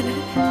不起，蕾蕾，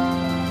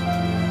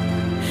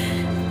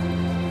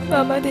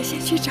妈妈得先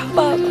去找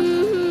爸爸。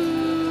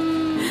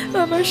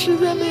妈妈实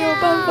在没有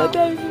办法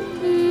带你，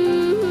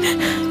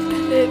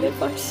但蕾蕾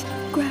放心，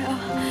乖啊，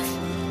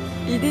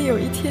一定有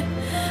一天，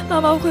妈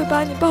妈会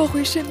把你抱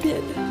回身边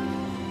的。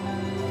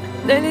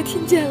蕾蕾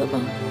听见了吗？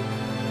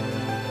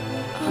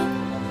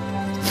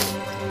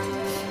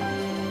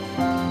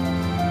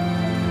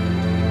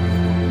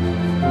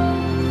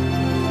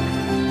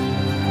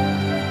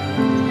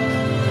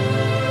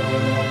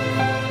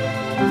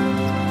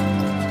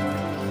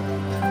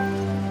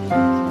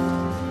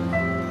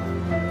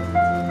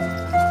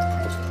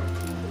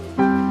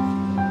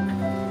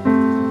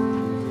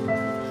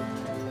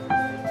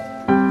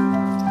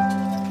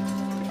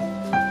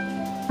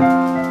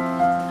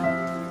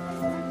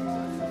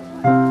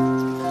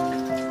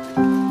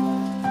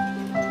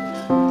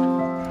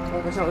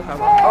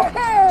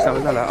下回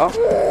再来啊！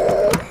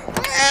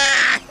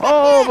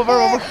哦，宝贝儿，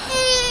宝贝儿，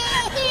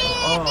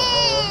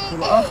出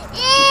来啊！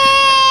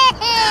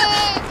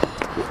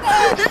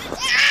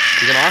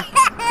你干嘛？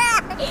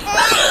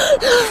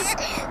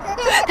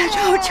大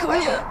川，我求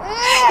你了，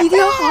一定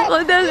要好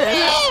好带蕾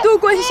蕾，多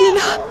关心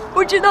她。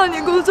我知道你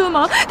工作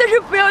忙，但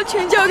是不要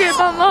全交给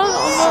爸妈，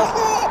好吗？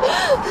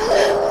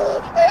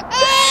记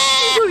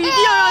住，一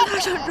定要让她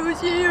上中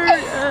心幼儿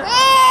园。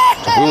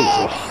这不用你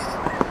说，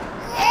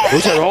刘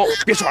倩柔，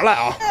别耍赖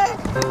啊！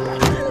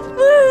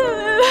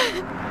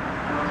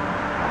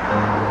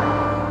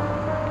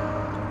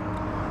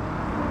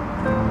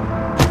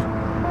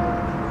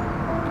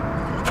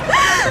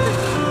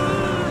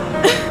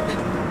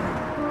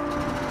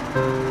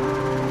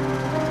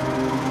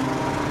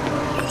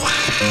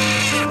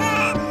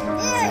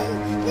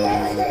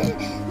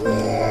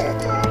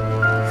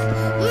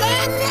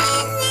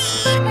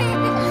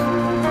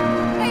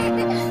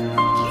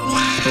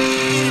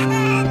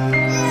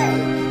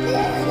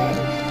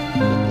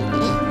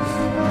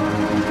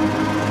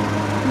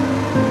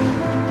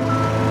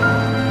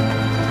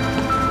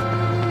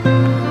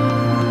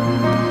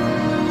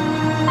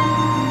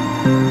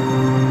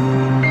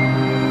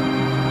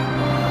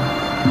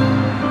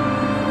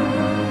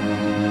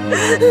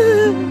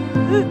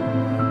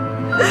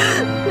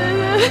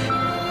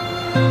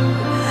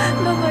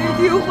妈妈一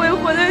定会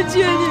回来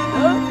接你的，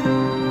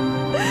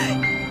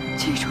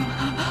记住了，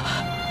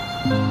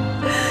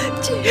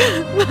记住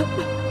了。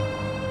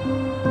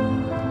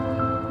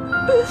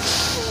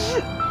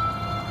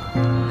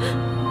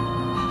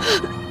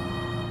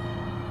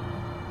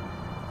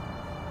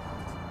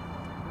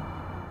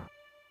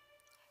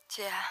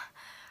姐，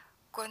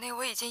国内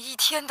我已经1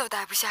天都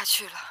待不下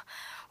去了，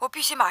我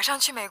必须马上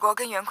去美国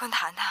跟袁坤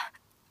谈谈，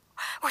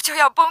我就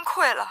要崩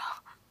溃了。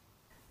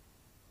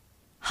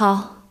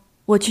好，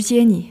我去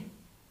接你。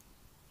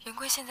袁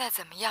坤现在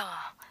怎么样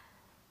啊？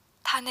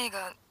他那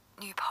个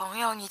女朋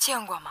友你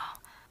见过吗？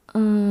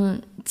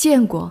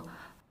见过。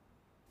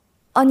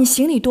哦，你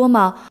行李多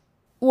吗？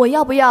我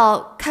要不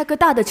要开个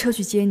大的车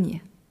去接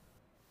你？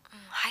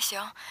还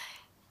行。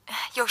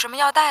有什么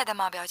要带的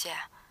吗，表姐？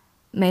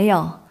没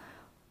有。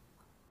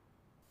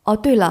哦，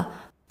对了，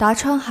达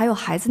川还有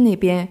孩子那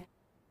边，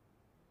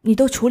你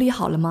都处理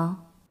好了吗？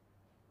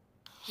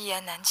一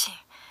言难尽。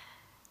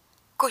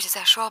过去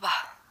再说吧，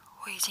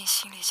我已经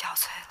心力交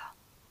瘁了。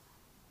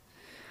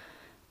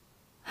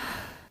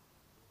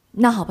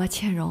那好吧，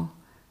倩蓉，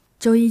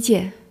周一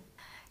见。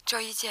周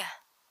一见。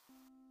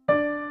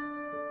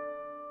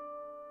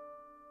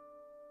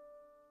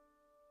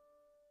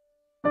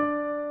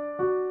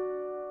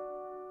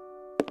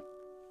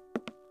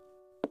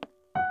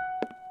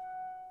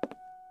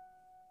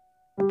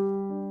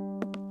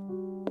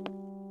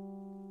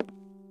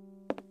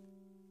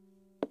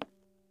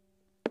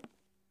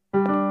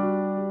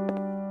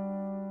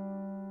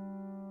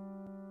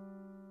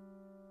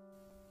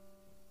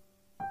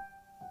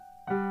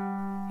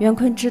袁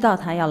坤知道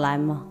他要来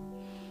吗？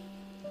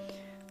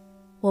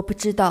我不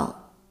知道。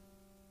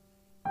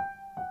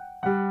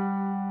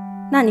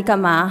那你干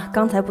嘛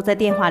刚才不在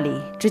电话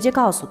里直接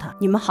告诉他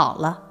你们好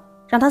了，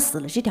让他死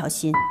了这条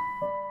心？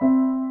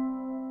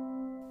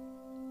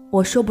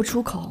我说不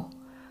出口，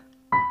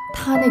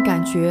他那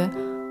感觉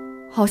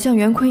好像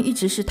袁坤一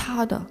直是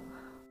他的，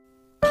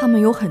他们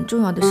有很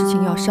重要的事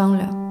情要商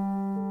量。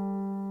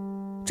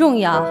重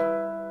要？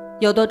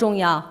有多重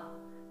要？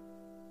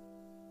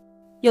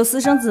有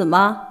私生子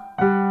吗？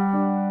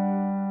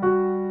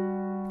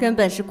根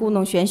本是故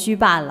弄玄虚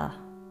罢了。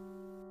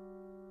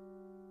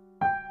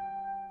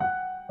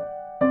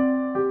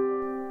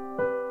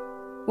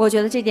我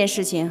觉得这件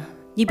事情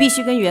你必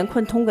须跟袁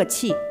坤通个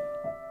气。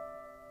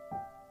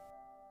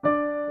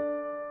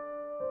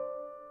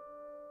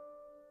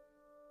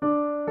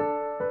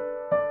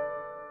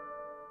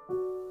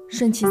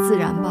顺其自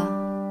然吧。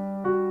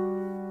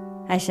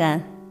艾珊，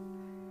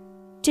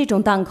这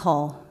种档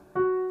口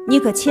你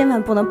可千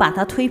万不能把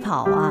他推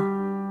跑啊！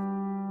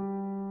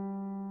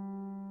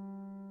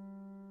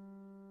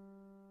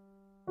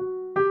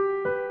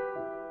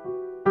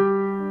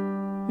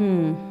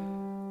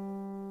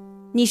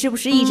你是不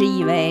是一直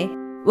以为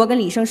我跟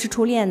李生是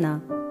初恋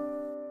呢？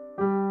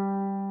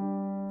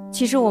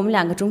其实我们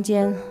两个中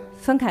间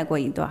分开过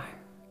一段，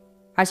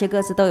而且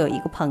各自都有一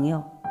个朋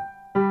友。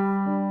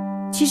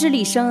其实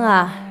李生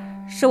啊，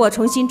是我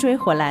重新追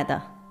回来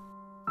的。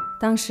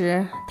当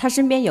时他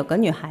身边有个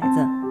女孩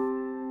子。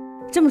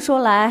这么说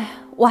来，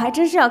我还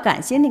真是要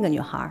感谢那个女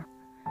孩。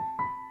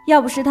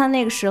要不是她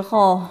那个时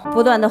候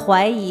不断的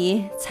怀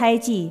疑、猜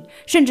忌，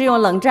甚至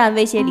用冷战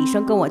威胁李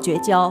生跟我绝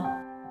交，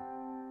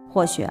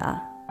或许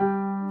啊，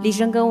李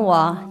生跟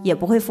我也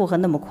不会复合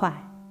那么快。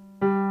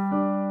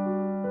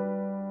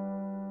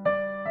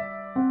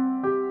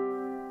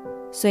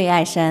所以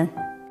艾珊，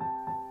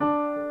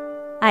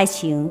爱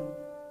情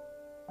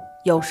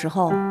有时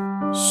候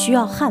需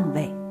要捍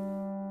卫。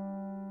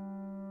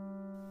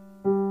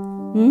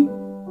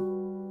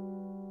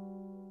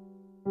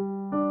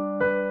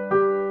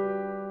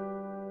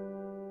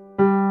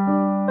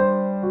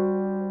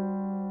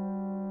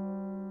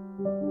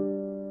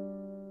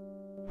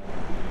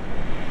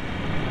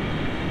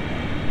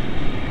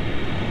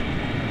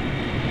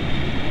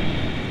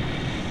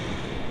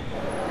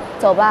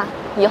走吧，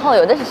以后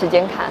有的是时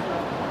间看。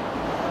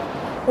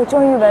我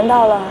终于闻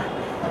到了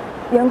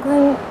袁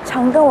坤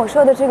常跟我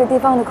说的这个地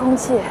方的空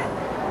气。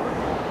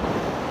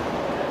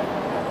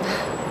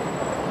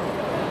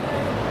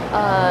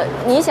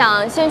你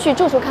想先去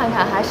住处看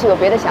看，还是有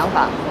别的想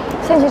法？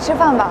先去吃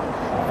饭吧，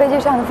飞机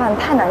上的饭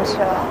太难吃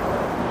了。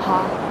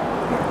好。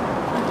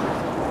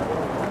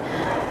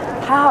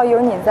还好有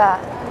你在，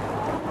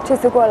这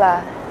次过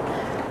来，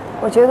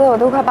我觉得我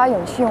都快把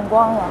勇气用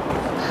光了。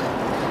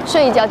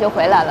睡一觉就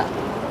回来了。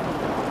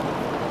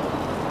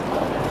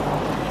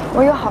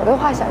我有好多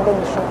话想跟你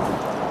说。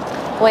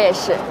我也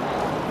是。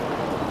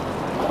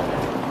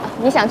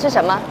你想吃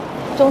什么？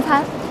中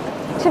餐？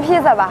吃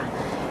披萨吧。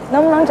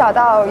能不能找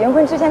到袁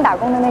坤之前打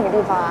工的那个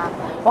地方啊？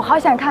我好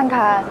想看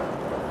看，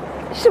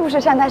是不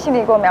是像他心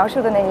里给我描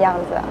述的那个样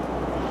子。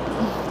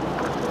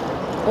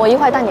我一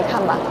会儿带你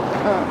看吧。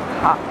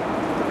好。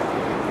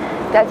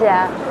表姐，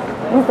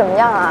你怎么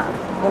样啊？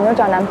有没有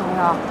找男朋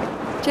友？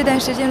这段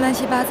时间乱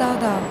七八糟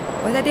的，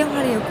我在电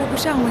话里也顾不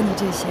上问你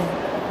这些。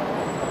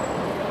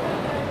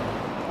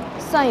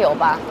算有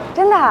吧。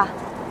真的啊？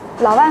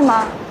老外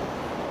吗？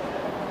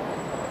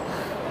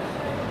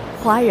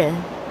华人。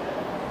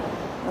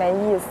没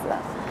意思。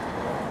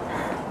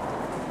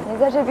你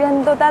在这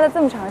边都待了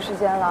这么长时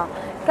间了，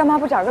干嘛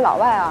不找个老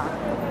外啊？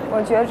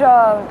我觉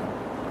着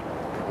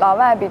老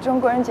外比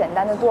中国人简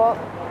单得多，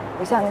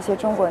不像那些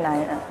中国男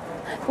人。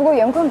不过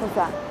袁坤不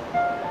算。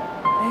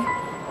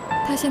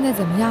他现在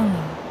怎么样了？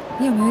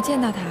你有没有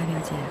见到他啊，表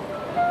姐？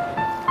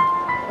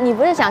你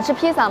不是想吃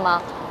披萨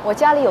吗？我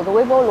家里有个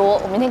微波炉，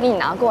我明天给你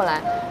拿过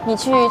来。你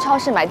去超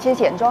市买些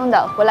简装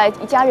的，回来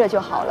一加热就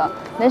好了，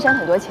能省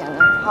很多钱呢。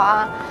好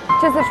啊，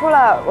这次出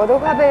来我都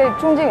快被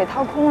中介给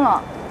掏空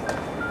了。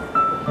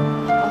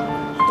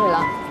对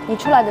了，你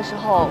出来的时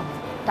候，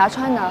达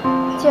川呢？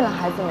见了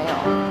孩子没有？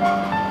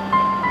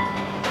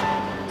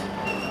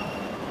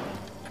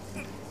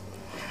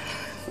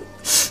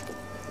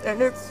眼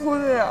泪哭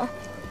的呀，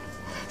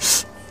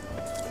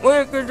我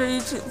也跟着一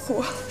起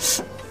哭，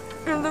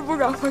真的不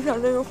敢回想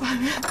这个画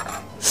面。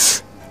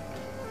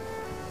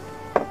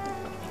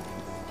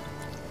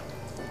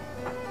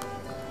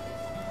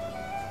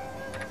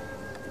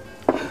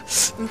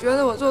你觉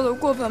得我做的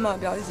过分吗，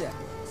表姐？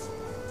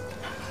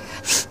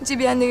即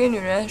便那个女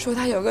人说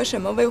她有个什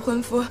么未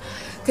婚夫，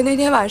可那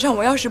天晚上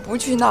我要是不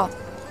去闹，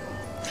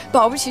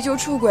保不齐就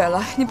出轨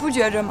了，你不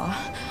觉着吗？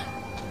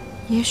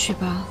也许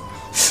吧。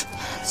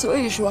所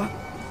以说，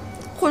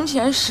婚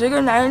前10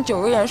个男人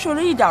9个眼，说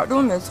的一点都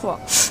没错。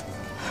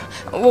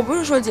我不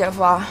是说姐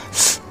夫啊。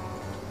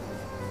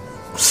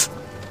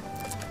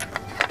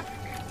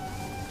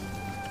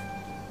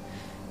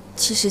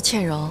其实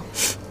倩柔，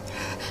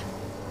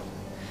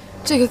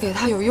这个给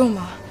他有用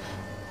吗？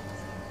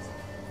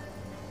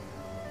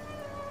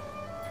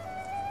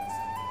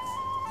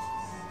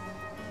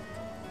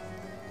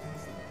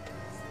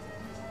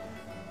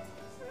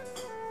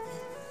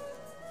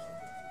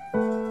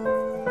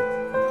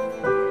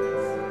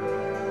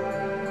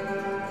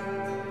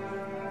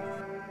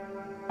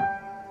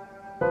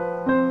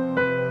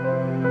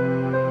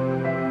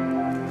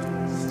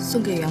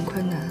送给袁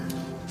坤的。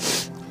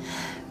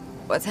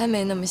我才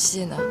没那么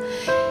细呢，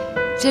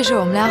这是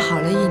我们俩好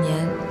了1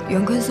年，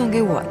袁坤送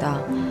给我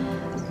的。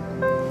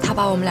他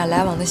把我们俩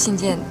来往的信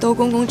件都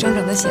工工整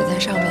整地写在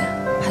上面，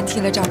还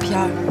贴了照片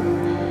儿。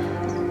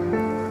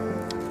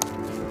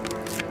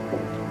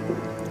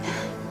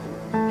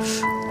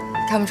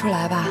看不出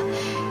来吧？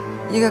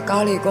一个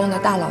搞理工的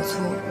大老粗。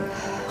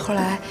后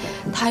来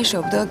他还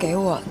舍不得给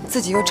我，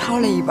自己又抄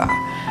了一本，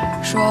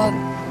说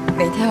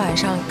每天晚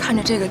上看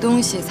着这个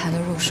东西才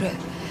能入睡。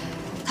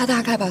他大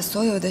概把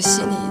所有的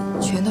细腻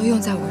全都用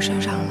在我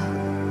身上了。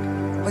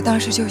我当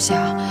时就想，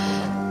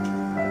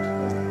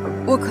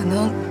我可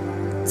能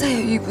再也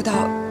遇不到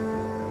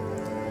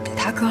比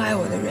他更爱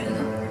我的人了。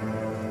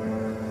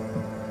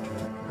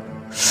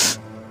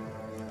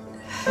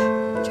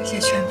这些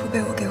全部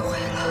被我给毁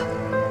了。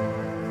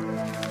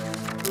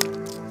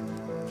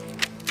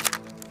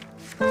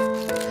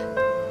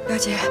表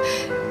姐，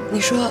你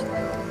说，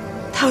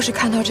他要是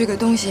看到这个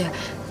东西，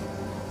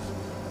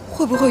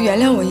会不会原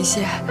谅我一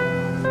些？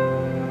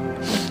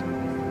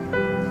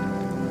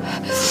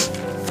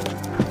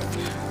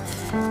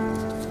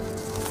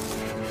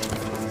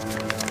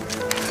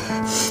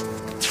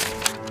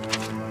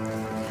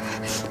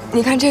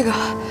你看这个，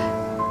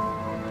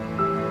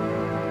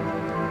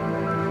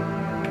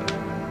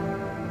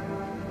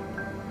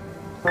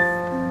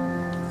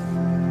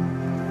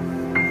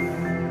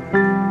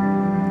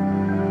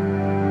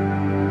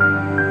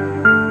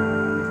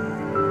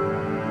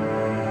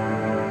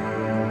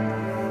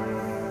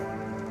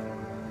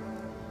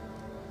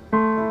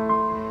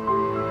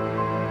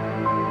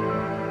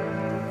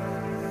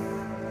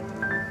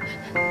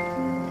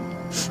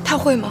他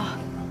会吗？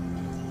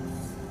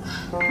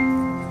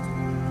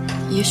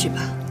也许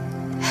吧。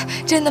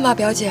真的吗，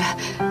表姐？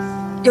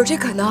有这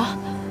可能？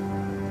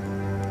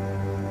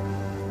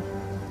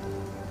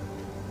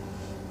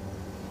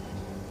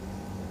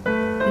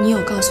你有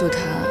告诉他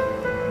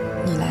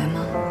你来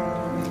吗？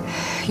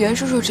袁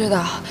叔叔知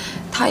道，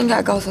他应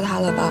该告诉他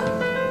了吧？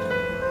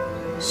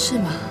是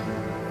吗？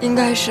应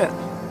该是。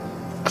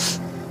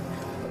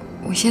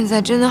我现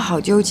在真的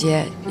好纠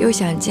结，又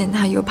想见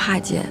他，又怕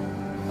见。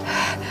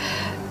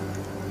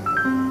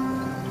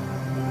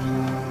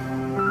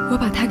我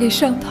把他给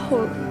伤透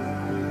了。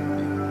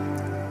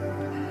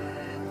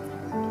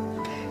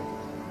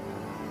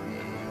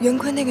袁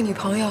坤那个女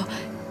朋友，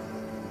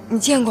你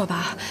见过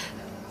吧？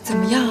怎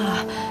么样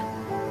啊？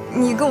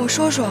你跟我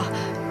说说，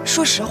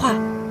说实话。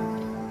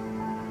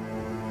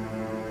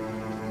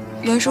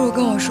袁叔叔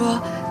跟我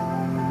说，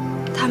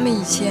他们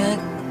以前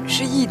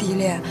是异地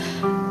恋，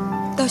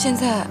到现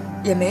在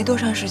也没多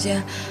长时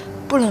间，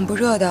不冷不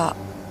热的，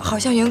好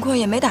像袁坤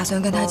也没打算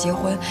跟他结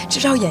婚，至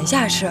少眼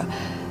下是。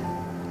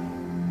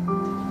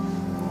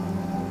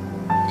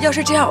要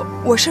是这样，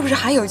我是不是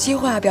还有机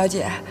会啊，表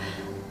姐？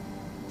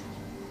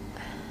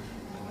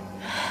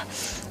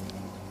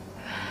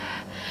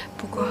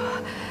不过，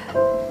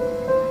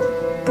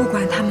不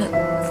管他们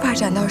发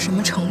展到什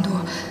么程度，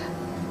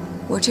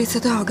我这次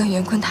都要跟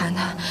袁坤谈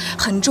谈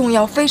很重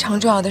要、非常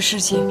重要的事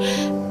情。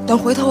等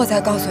回头我再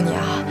告诉你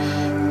啊。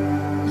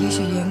也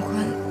许袁坤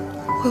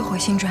会回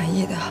心转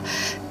意的，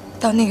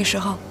到那个时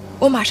候，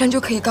我马上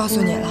就可以告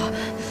诉你了。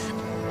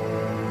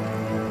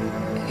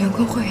袁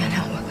坤会原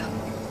谅我的。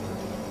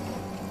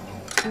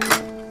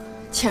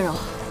倩柔，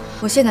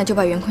我现在就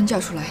把袁坤叫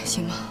出来，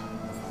行吗？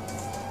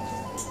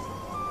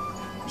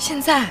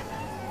现在？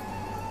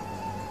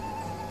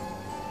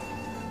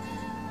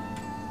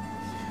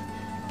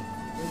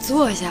你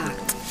坐下。哎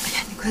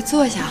呀，你快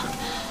坐下。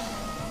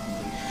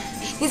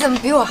你怎么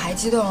比我还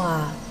激动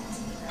啊？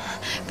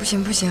不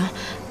行不行，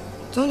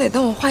总得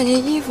等我换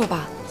件衣服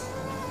吧。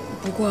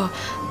不过，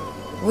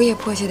我也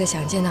迫切的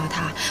想见到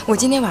他，我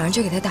今天晚上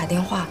就给他打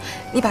电话。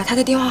你把他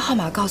的电话号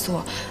码告诉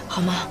我，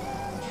好吗？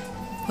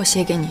我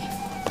写给你。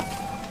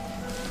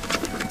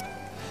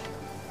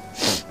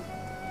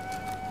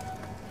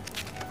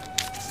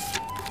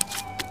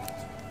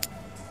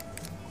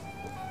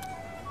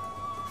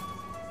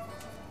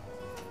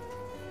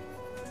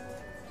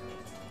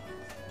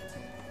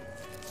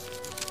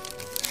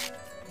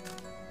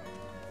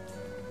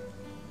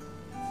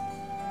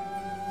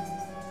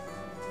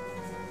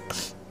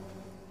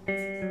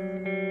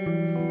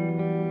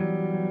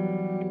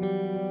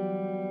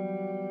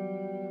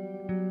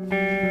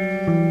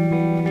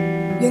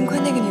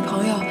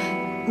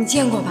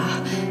见过吧？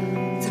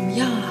怎么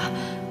样啊？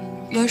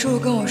袁叔叔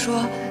跟我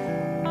说，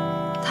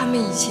他们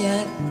以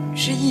前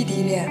是异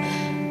地恋，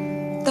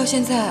到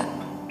现在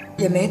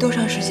也没多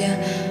长时间，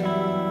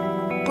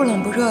不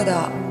冷不热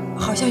的，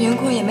好像袁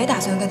坤也没打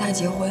算跟他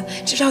结婚，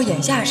至少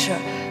眼下是。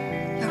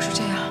要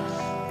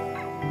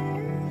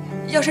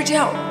是这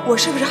样，我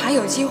是不是还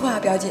有机会啊，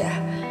表姐？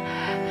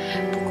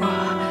不过，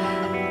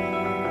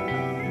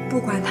不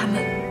管他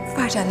们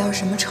发展到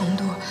什么程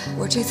度，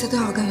我这次都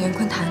要跟袁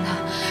坤谈谈，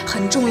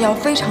很重要、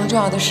非常重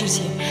要的事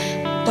情。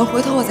等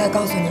回头我再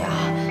告诉你啊。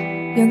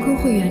袁坤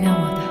会原谅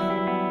我的。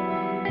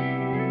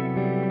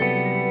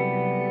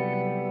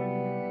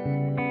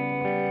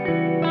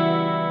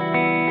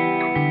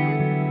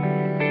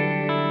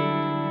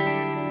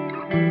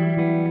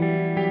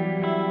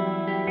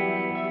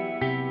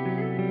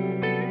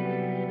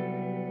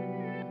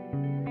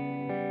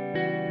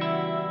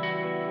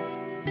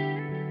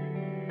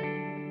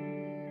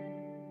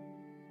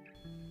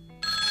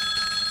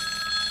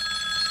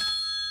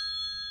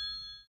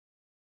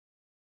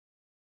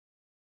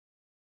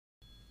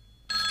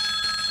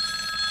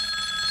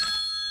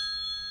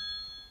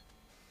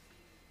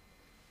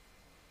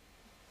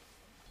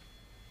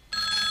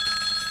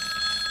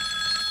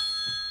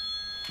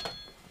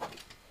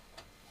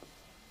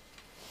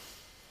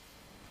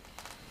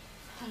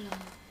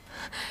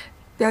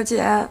表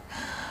姐，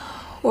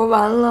我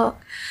完了。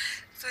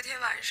昨天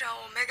晚上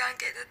我没敢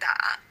给他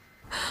打，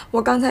我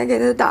刚才给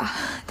他打，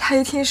他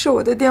一听是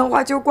我的电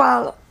话就挂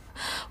了。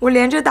我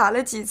连着打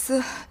了几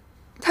次，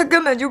他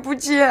根本就不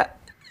接。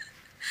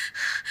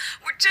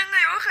我真的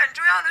有很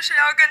重要的事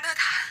要跟他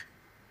谈。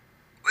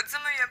我这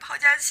么远抛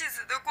家弃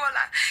子的过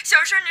来，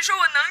小事你说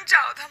我能找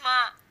他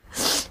吗？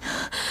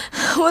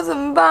我怎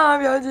么办啊，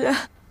表姐？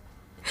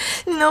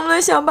你能不能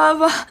想办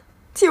法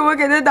替我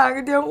给他打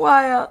个电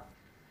话呀？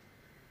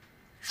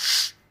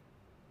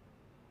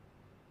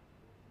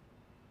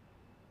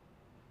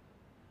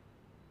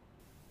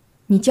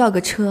你叫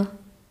个车，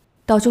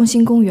到中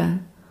心公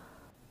园。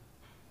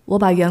我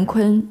把袁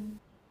坤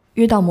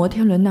约到摩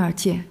天轮那儿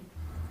见。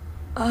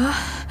啊？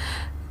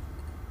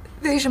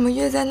为什么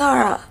约在那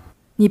儿啊？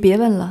你别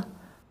问了，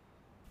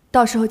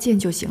到时候见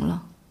就行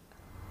了。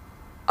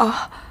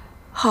啊，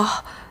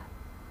好。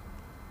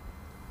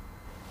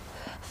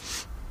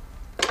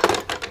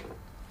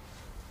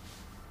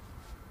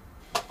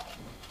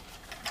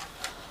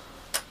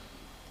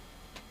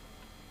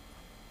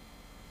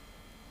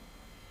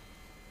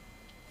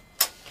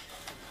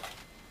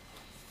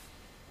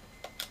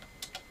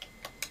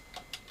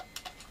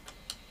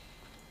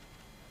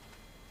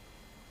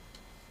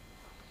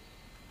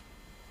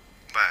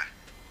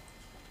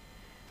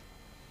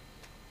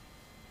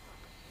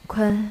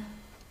坤，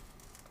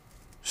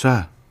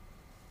珊，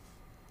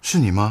是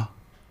你吗？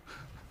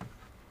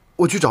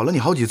我去找了你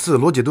好几次，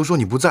罗姐都说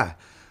你不在。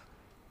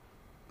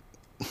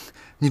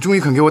你终于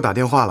肯给我打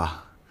电话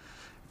了。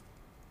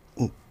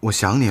我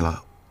想你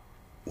了，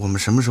我们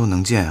什么时候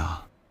能见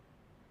啊？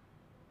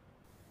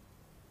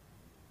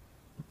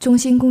中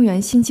心公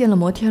园新建了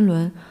摩天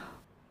轮，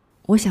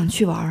我想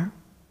去玩。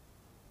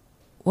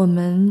我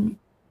们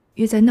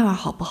约在那儿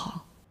好不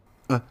好？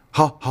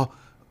好，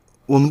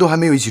我们都还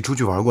没有一起出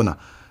去玩过呢。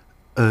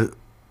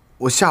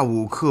我下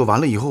午课完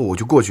了以后我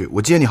就过去，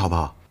我接你好不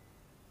好？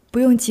不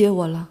用接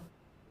我了，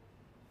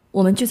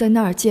我们就在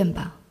那儿见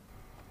吧。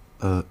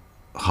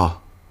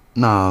好，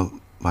那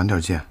晚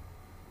点见。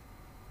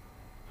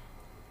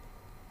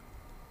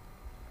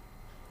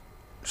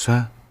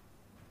珊。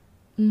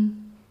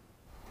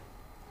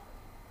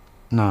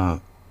那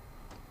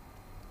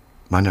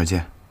晚点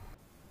见。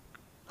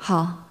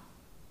好。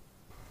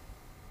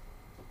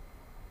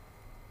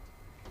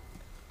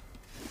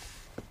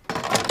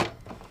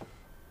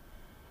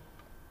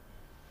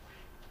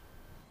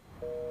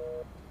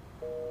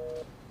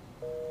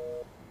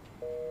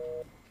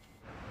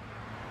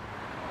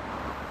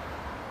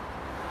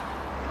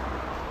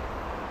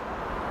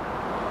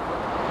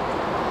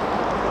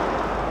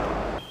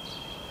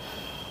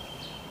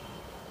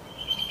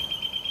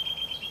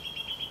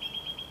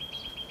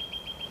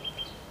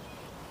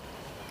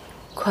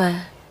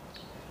坤，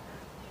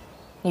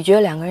你觉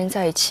得两个人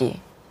在一起，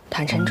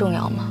坦诚重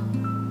要吗？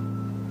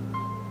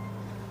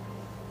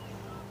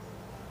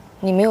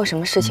你没有什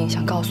么事情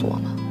想告诉我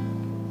吗？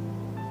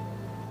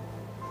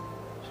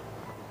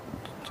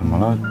怎么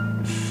了？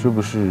是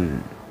不是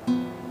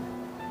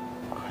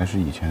还是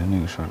以前的那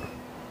个事儿？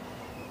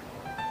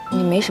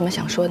你没什么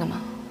想说的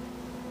吗？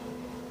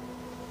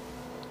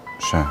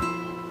珊，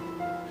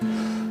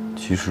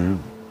其实……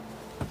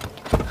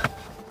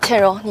倩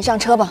柔，你上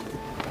车吧。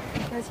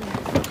表姐。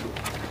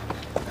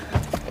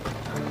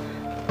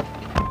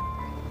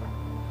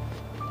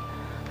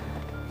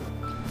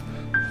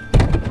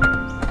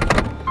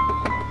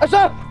艾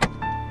珊，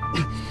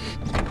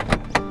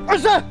艾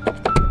珊，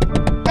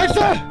艾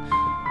珊，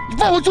你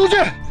放我出去！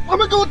把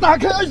门给我打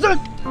开！艾珊，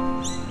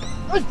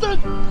艾珊，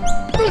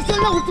艾珊，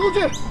让我出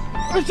去！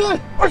艾珊，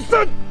艾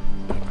珊，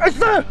艾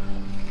珊！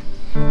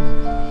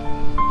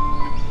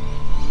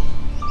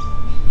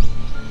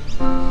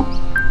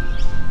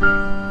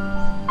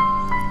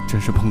这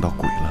能是碰到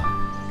鬼了。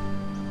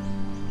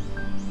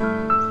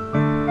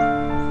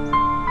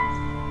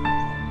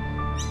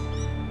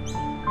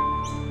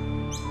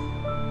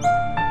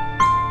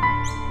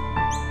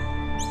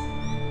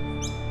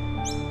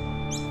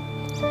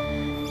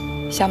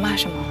想骂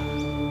什么？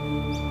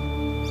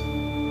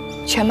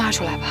全骂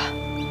出来吧。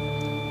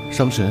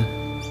伤神。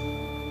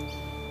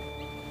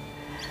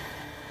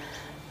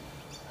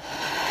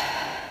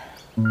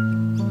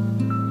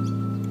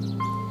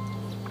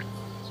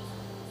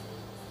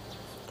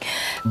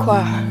坤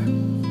儿，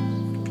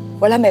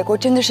我来美国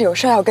真的是有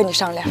事要跟你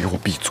商量。你给我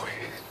闭嘴！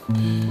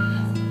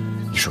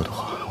你说的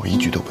话我一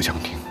句都不想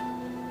听，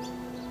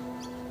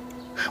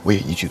我也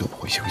一句都不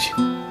会相信。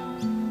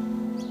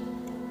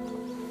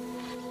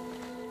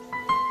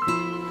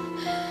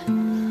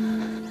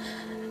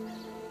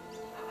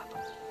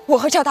我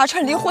和赵达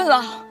川离婚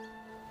了。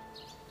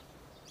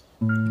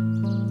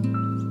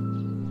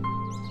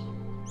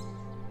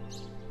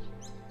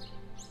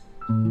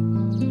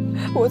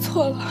我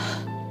错了，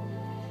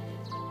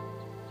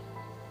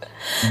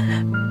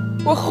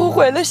我后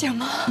悔了，行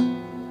吗？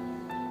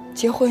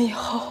结婚以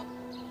后，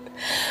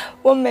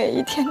我每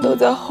一天都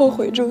在后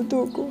悔中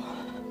度过。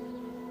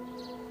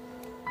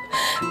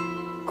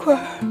坤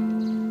儿，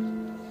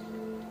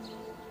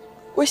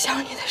我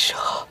想你的时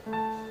候，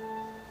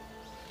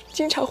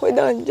经常会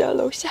到你家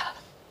楼下，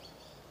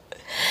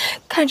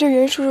看着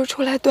袁叔叔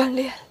出来锻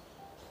炼，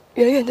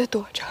远远地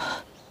躲着，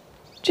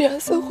这样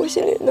似乎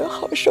心里能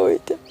好受一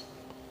点。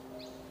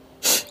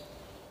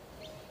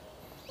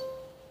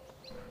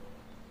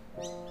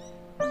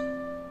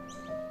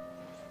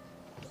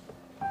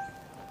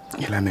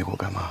你来美国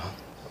干嘛？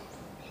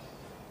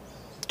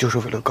就是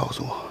为了告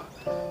诉我，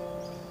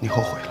你后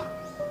悔了。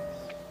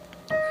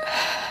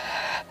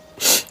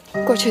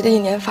过去的1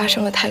年发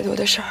生了太多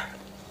的事儿，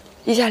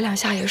一下两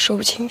下也说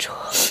不清楚。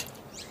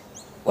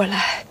我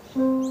来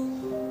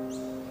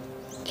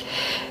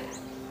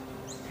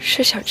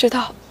是想知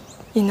道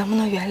你能不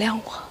能原谅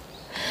我。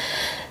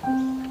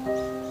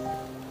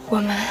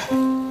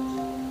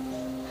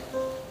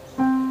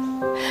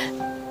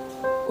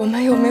我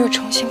们有没有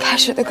重新开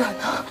始的可能？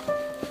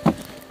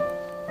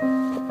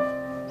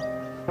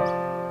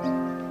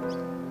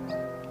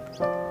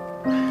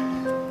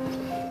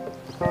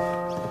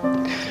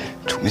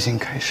重新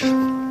开始，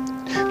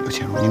刘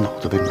倩茹，你脑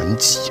子被门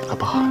挤了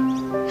吧？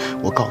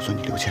我告诉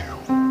你，刘倩茹，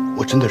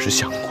我真的是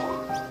想过，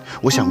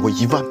我想过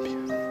1万遍。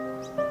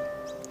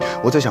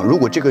我在想，如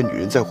果这个女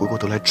人再回过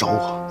头来找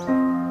我，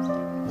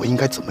我应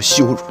该怎么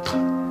羞辱她？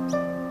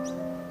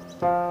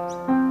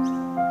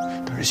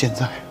但是现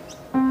在，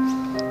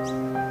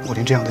我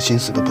连这样的心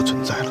思都不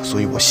存在了，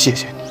所以我谢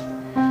谢你，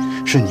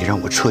是你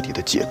让我彻底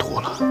的解脱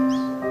了。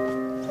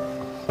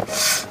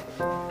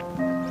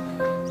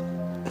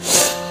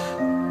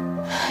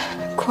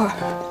坤儿，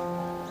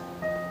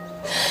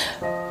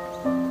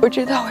我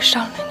知道我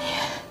伤了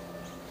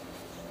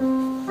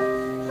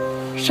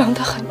你，伤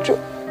得很重，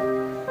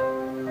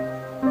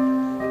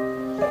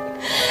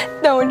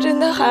但我真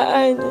的还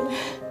爱你。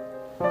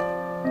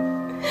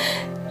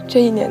这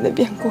1年的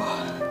变故，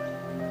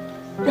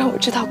让我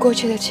知道过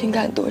去的情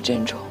感多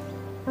珍重。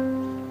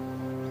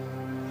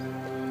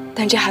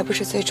但这还不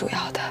是最主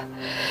要的，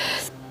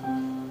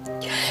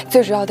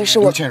最主要的是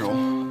我。刘倩茹，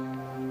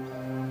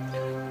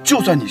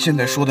就算你现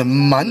在说的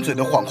满嘴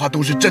的谎话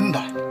都是真的，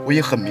我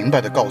也很明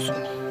白的告诉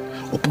你，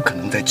我不可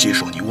能再接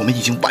受你，我们已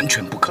经完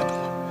全不可能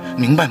了，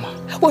明白吗？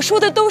我说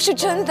的都是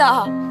真的。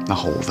那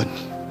好，我问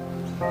你，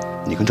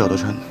你跟赵德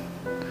川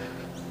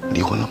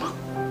离婚了吗？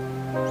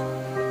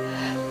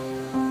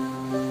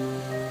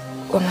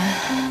我们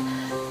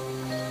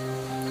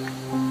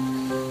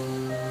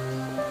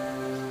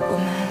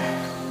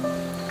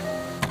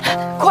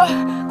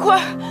坤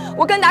儿，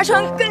我跟达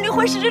川跟离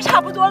婚时辰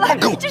差不多了，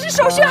只是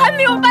手续还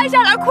没有办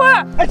下来。坤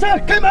儿，艾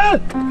森，开门！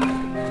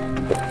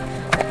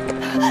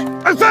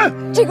艾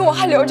森，这个我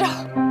还留着，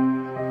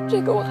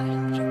这个我还留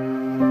着。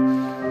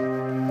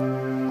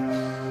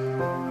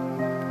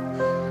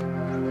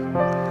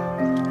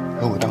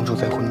如果当初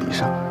在婚礼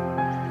上，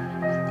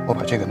我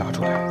把这个拿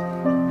出来，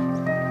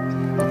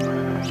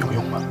有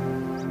用吗？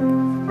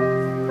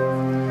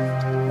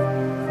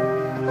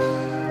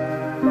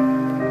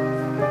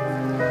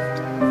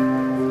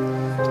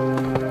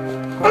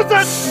艾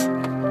森，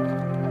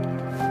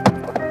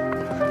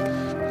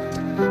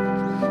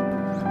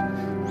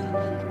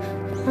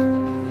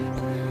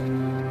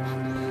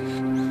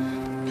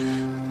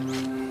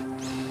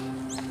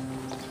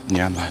你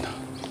安排的，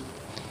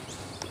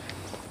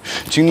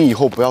请你以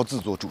后不要自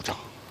作主张。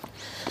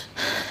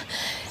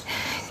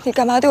你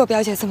干嘛对我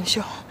表姐这么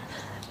凶？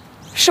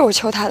是我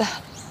求她的。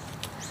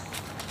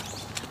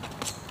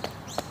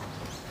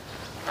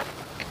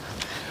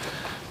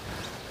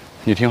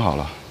你听好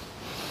了，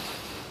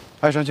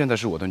艾珊现在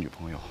是我的女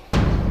朋友，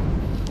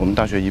我们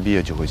大学一毕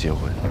业就会结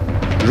婚。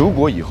如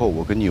果以后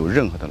我跟你有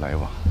任何的来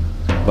往，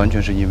完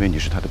全是因为你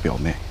是她的表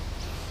妹。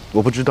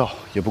我不知道，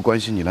也不关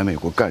心你来美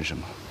国干什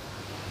么，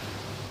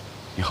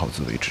你好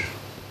自为之。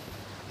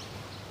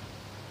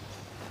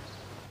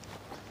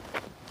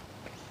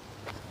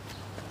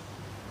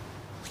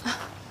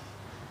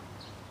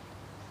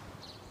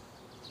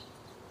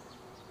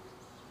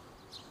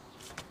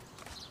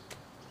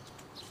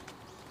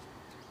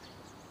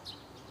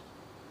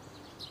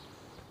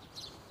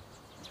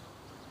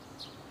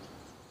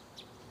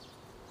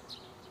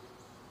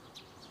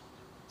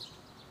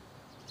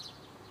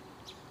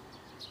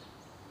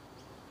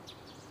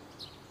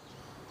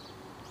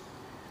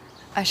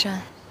艾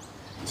珊，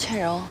倩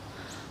柔，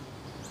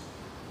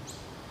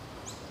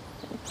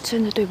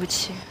真的对不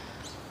起。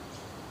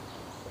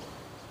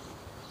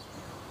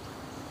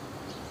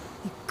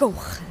你够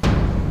狠！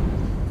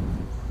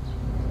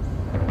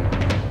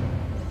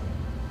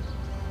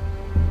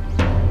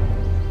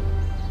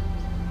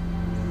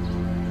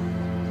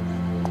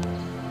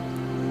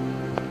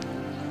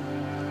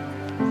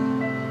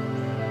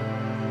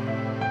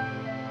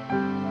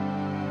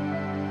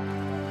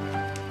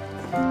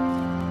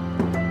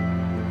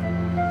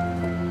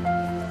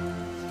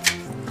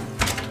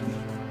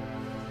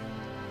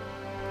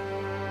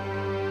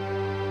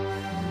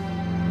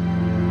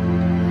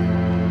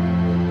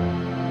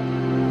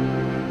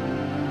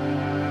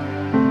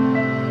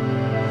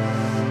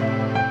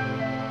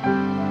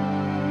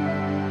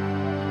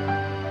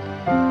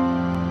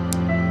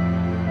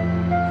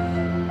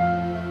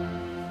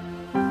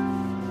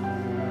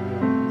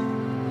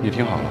你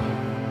听好了，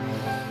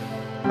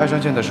艾珊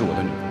现在是我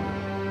的女朋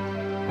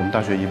友，我们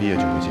大学一毕业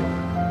就会结婚。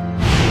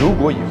如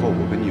果以后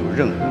我跟你有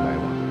任何的来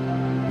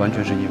往，完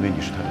全是因为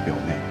你是她的表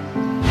妹。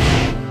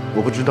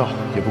我不知道，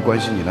也不关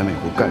心你来美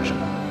国干什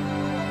么，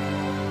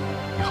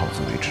你好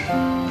自为之。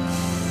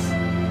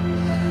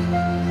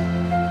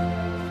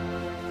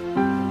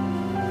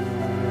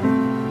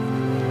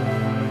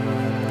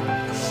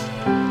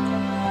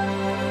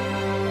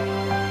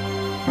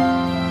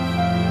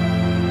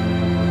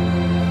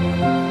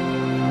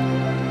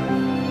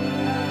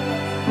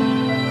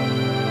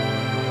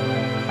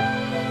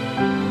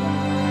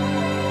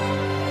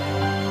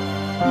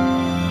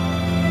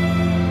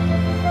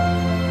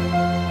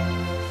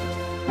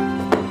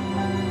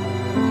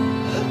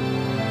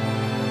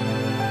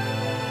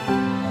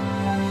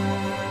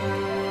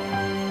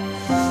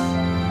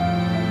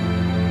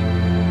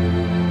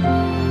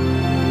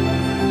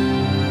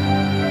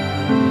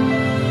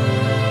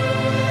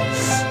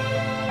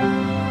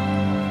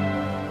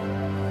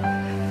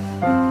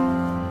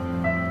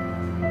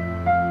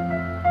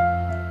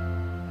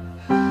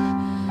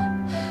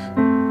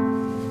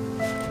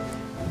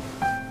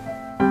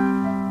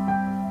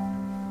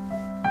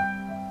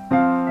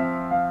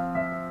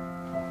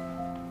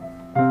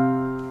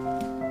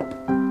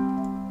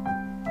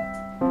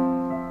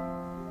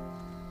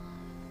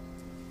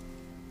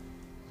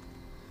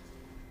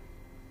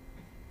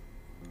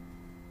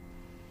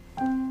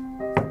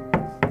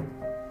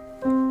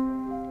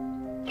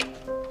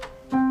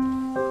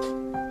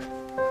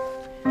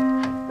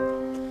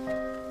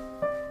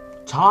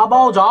茶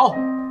包找。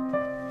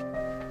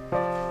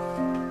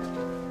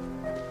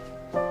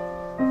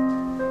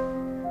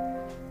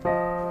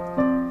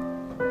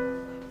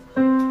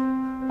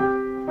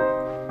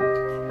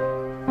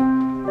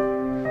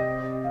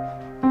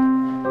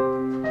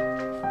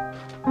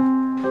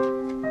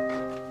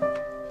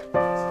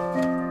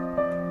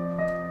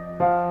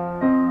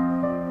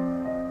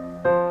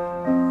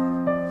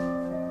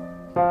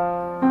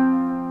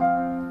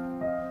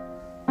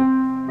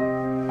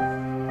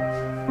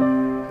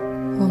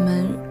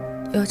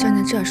要站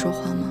在这儿说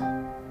话吗？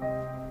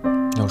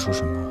要说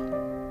什么？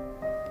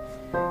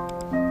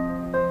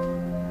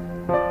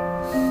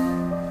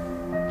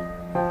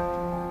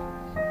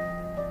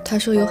他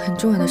说有很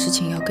重要的事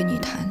情要跟你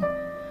谈，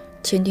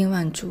千叮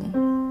万嘱，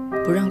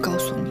不让告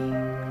诉你。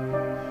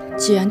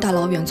既然大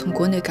老远从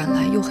国内赶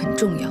来，又很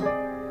重要，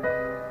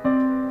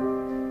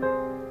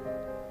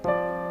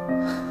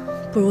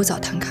不如早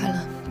谈开了，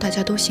大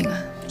家都心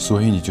安。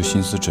所以你就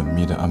心思缜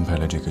密地安排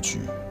了这个局。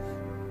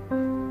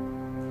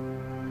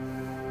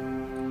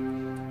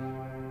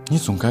你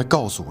总该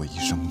告诉我一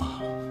声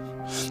吧？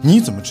你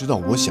怎么知道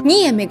我想？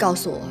你也没告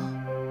诉我。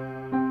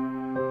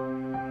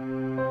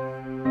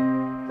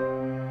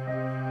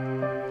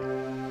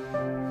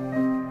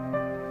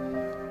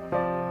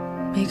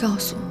没告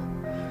诉，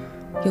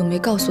有没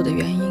告诉的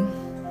原因。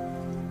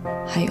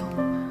还有，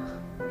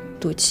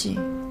赌气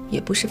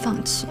也不是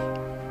放弃。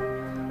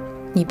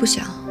你不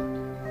想，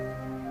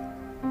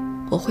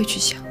我会去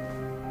想。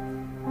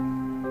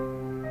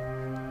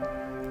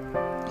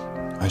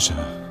艾珊。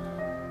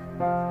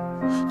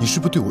你是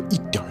不是对我一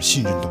点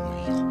信任都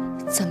没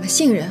有？怎么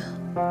信任？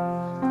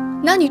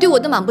那你对我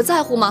的满不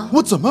在乎吗？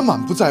我怎么满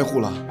不在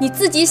乎了？你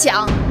自己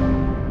想。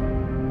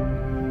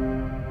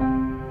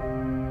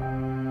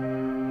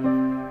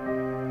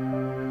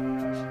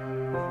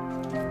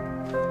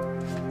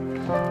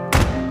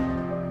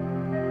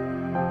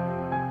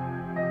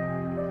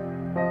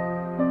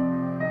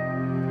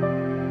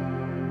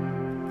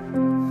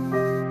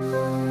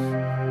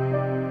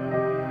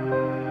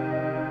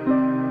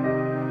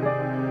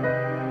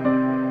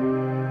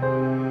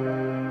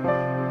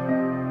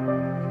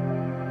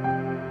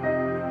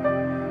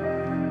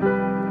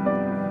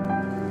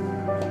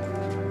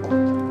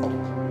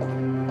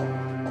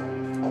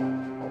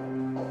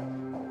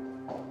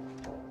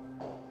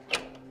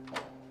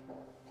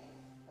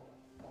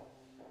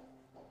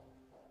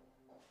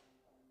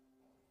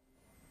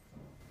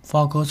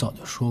发哥早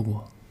就说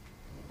过，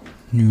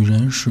女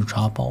人是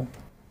茶包，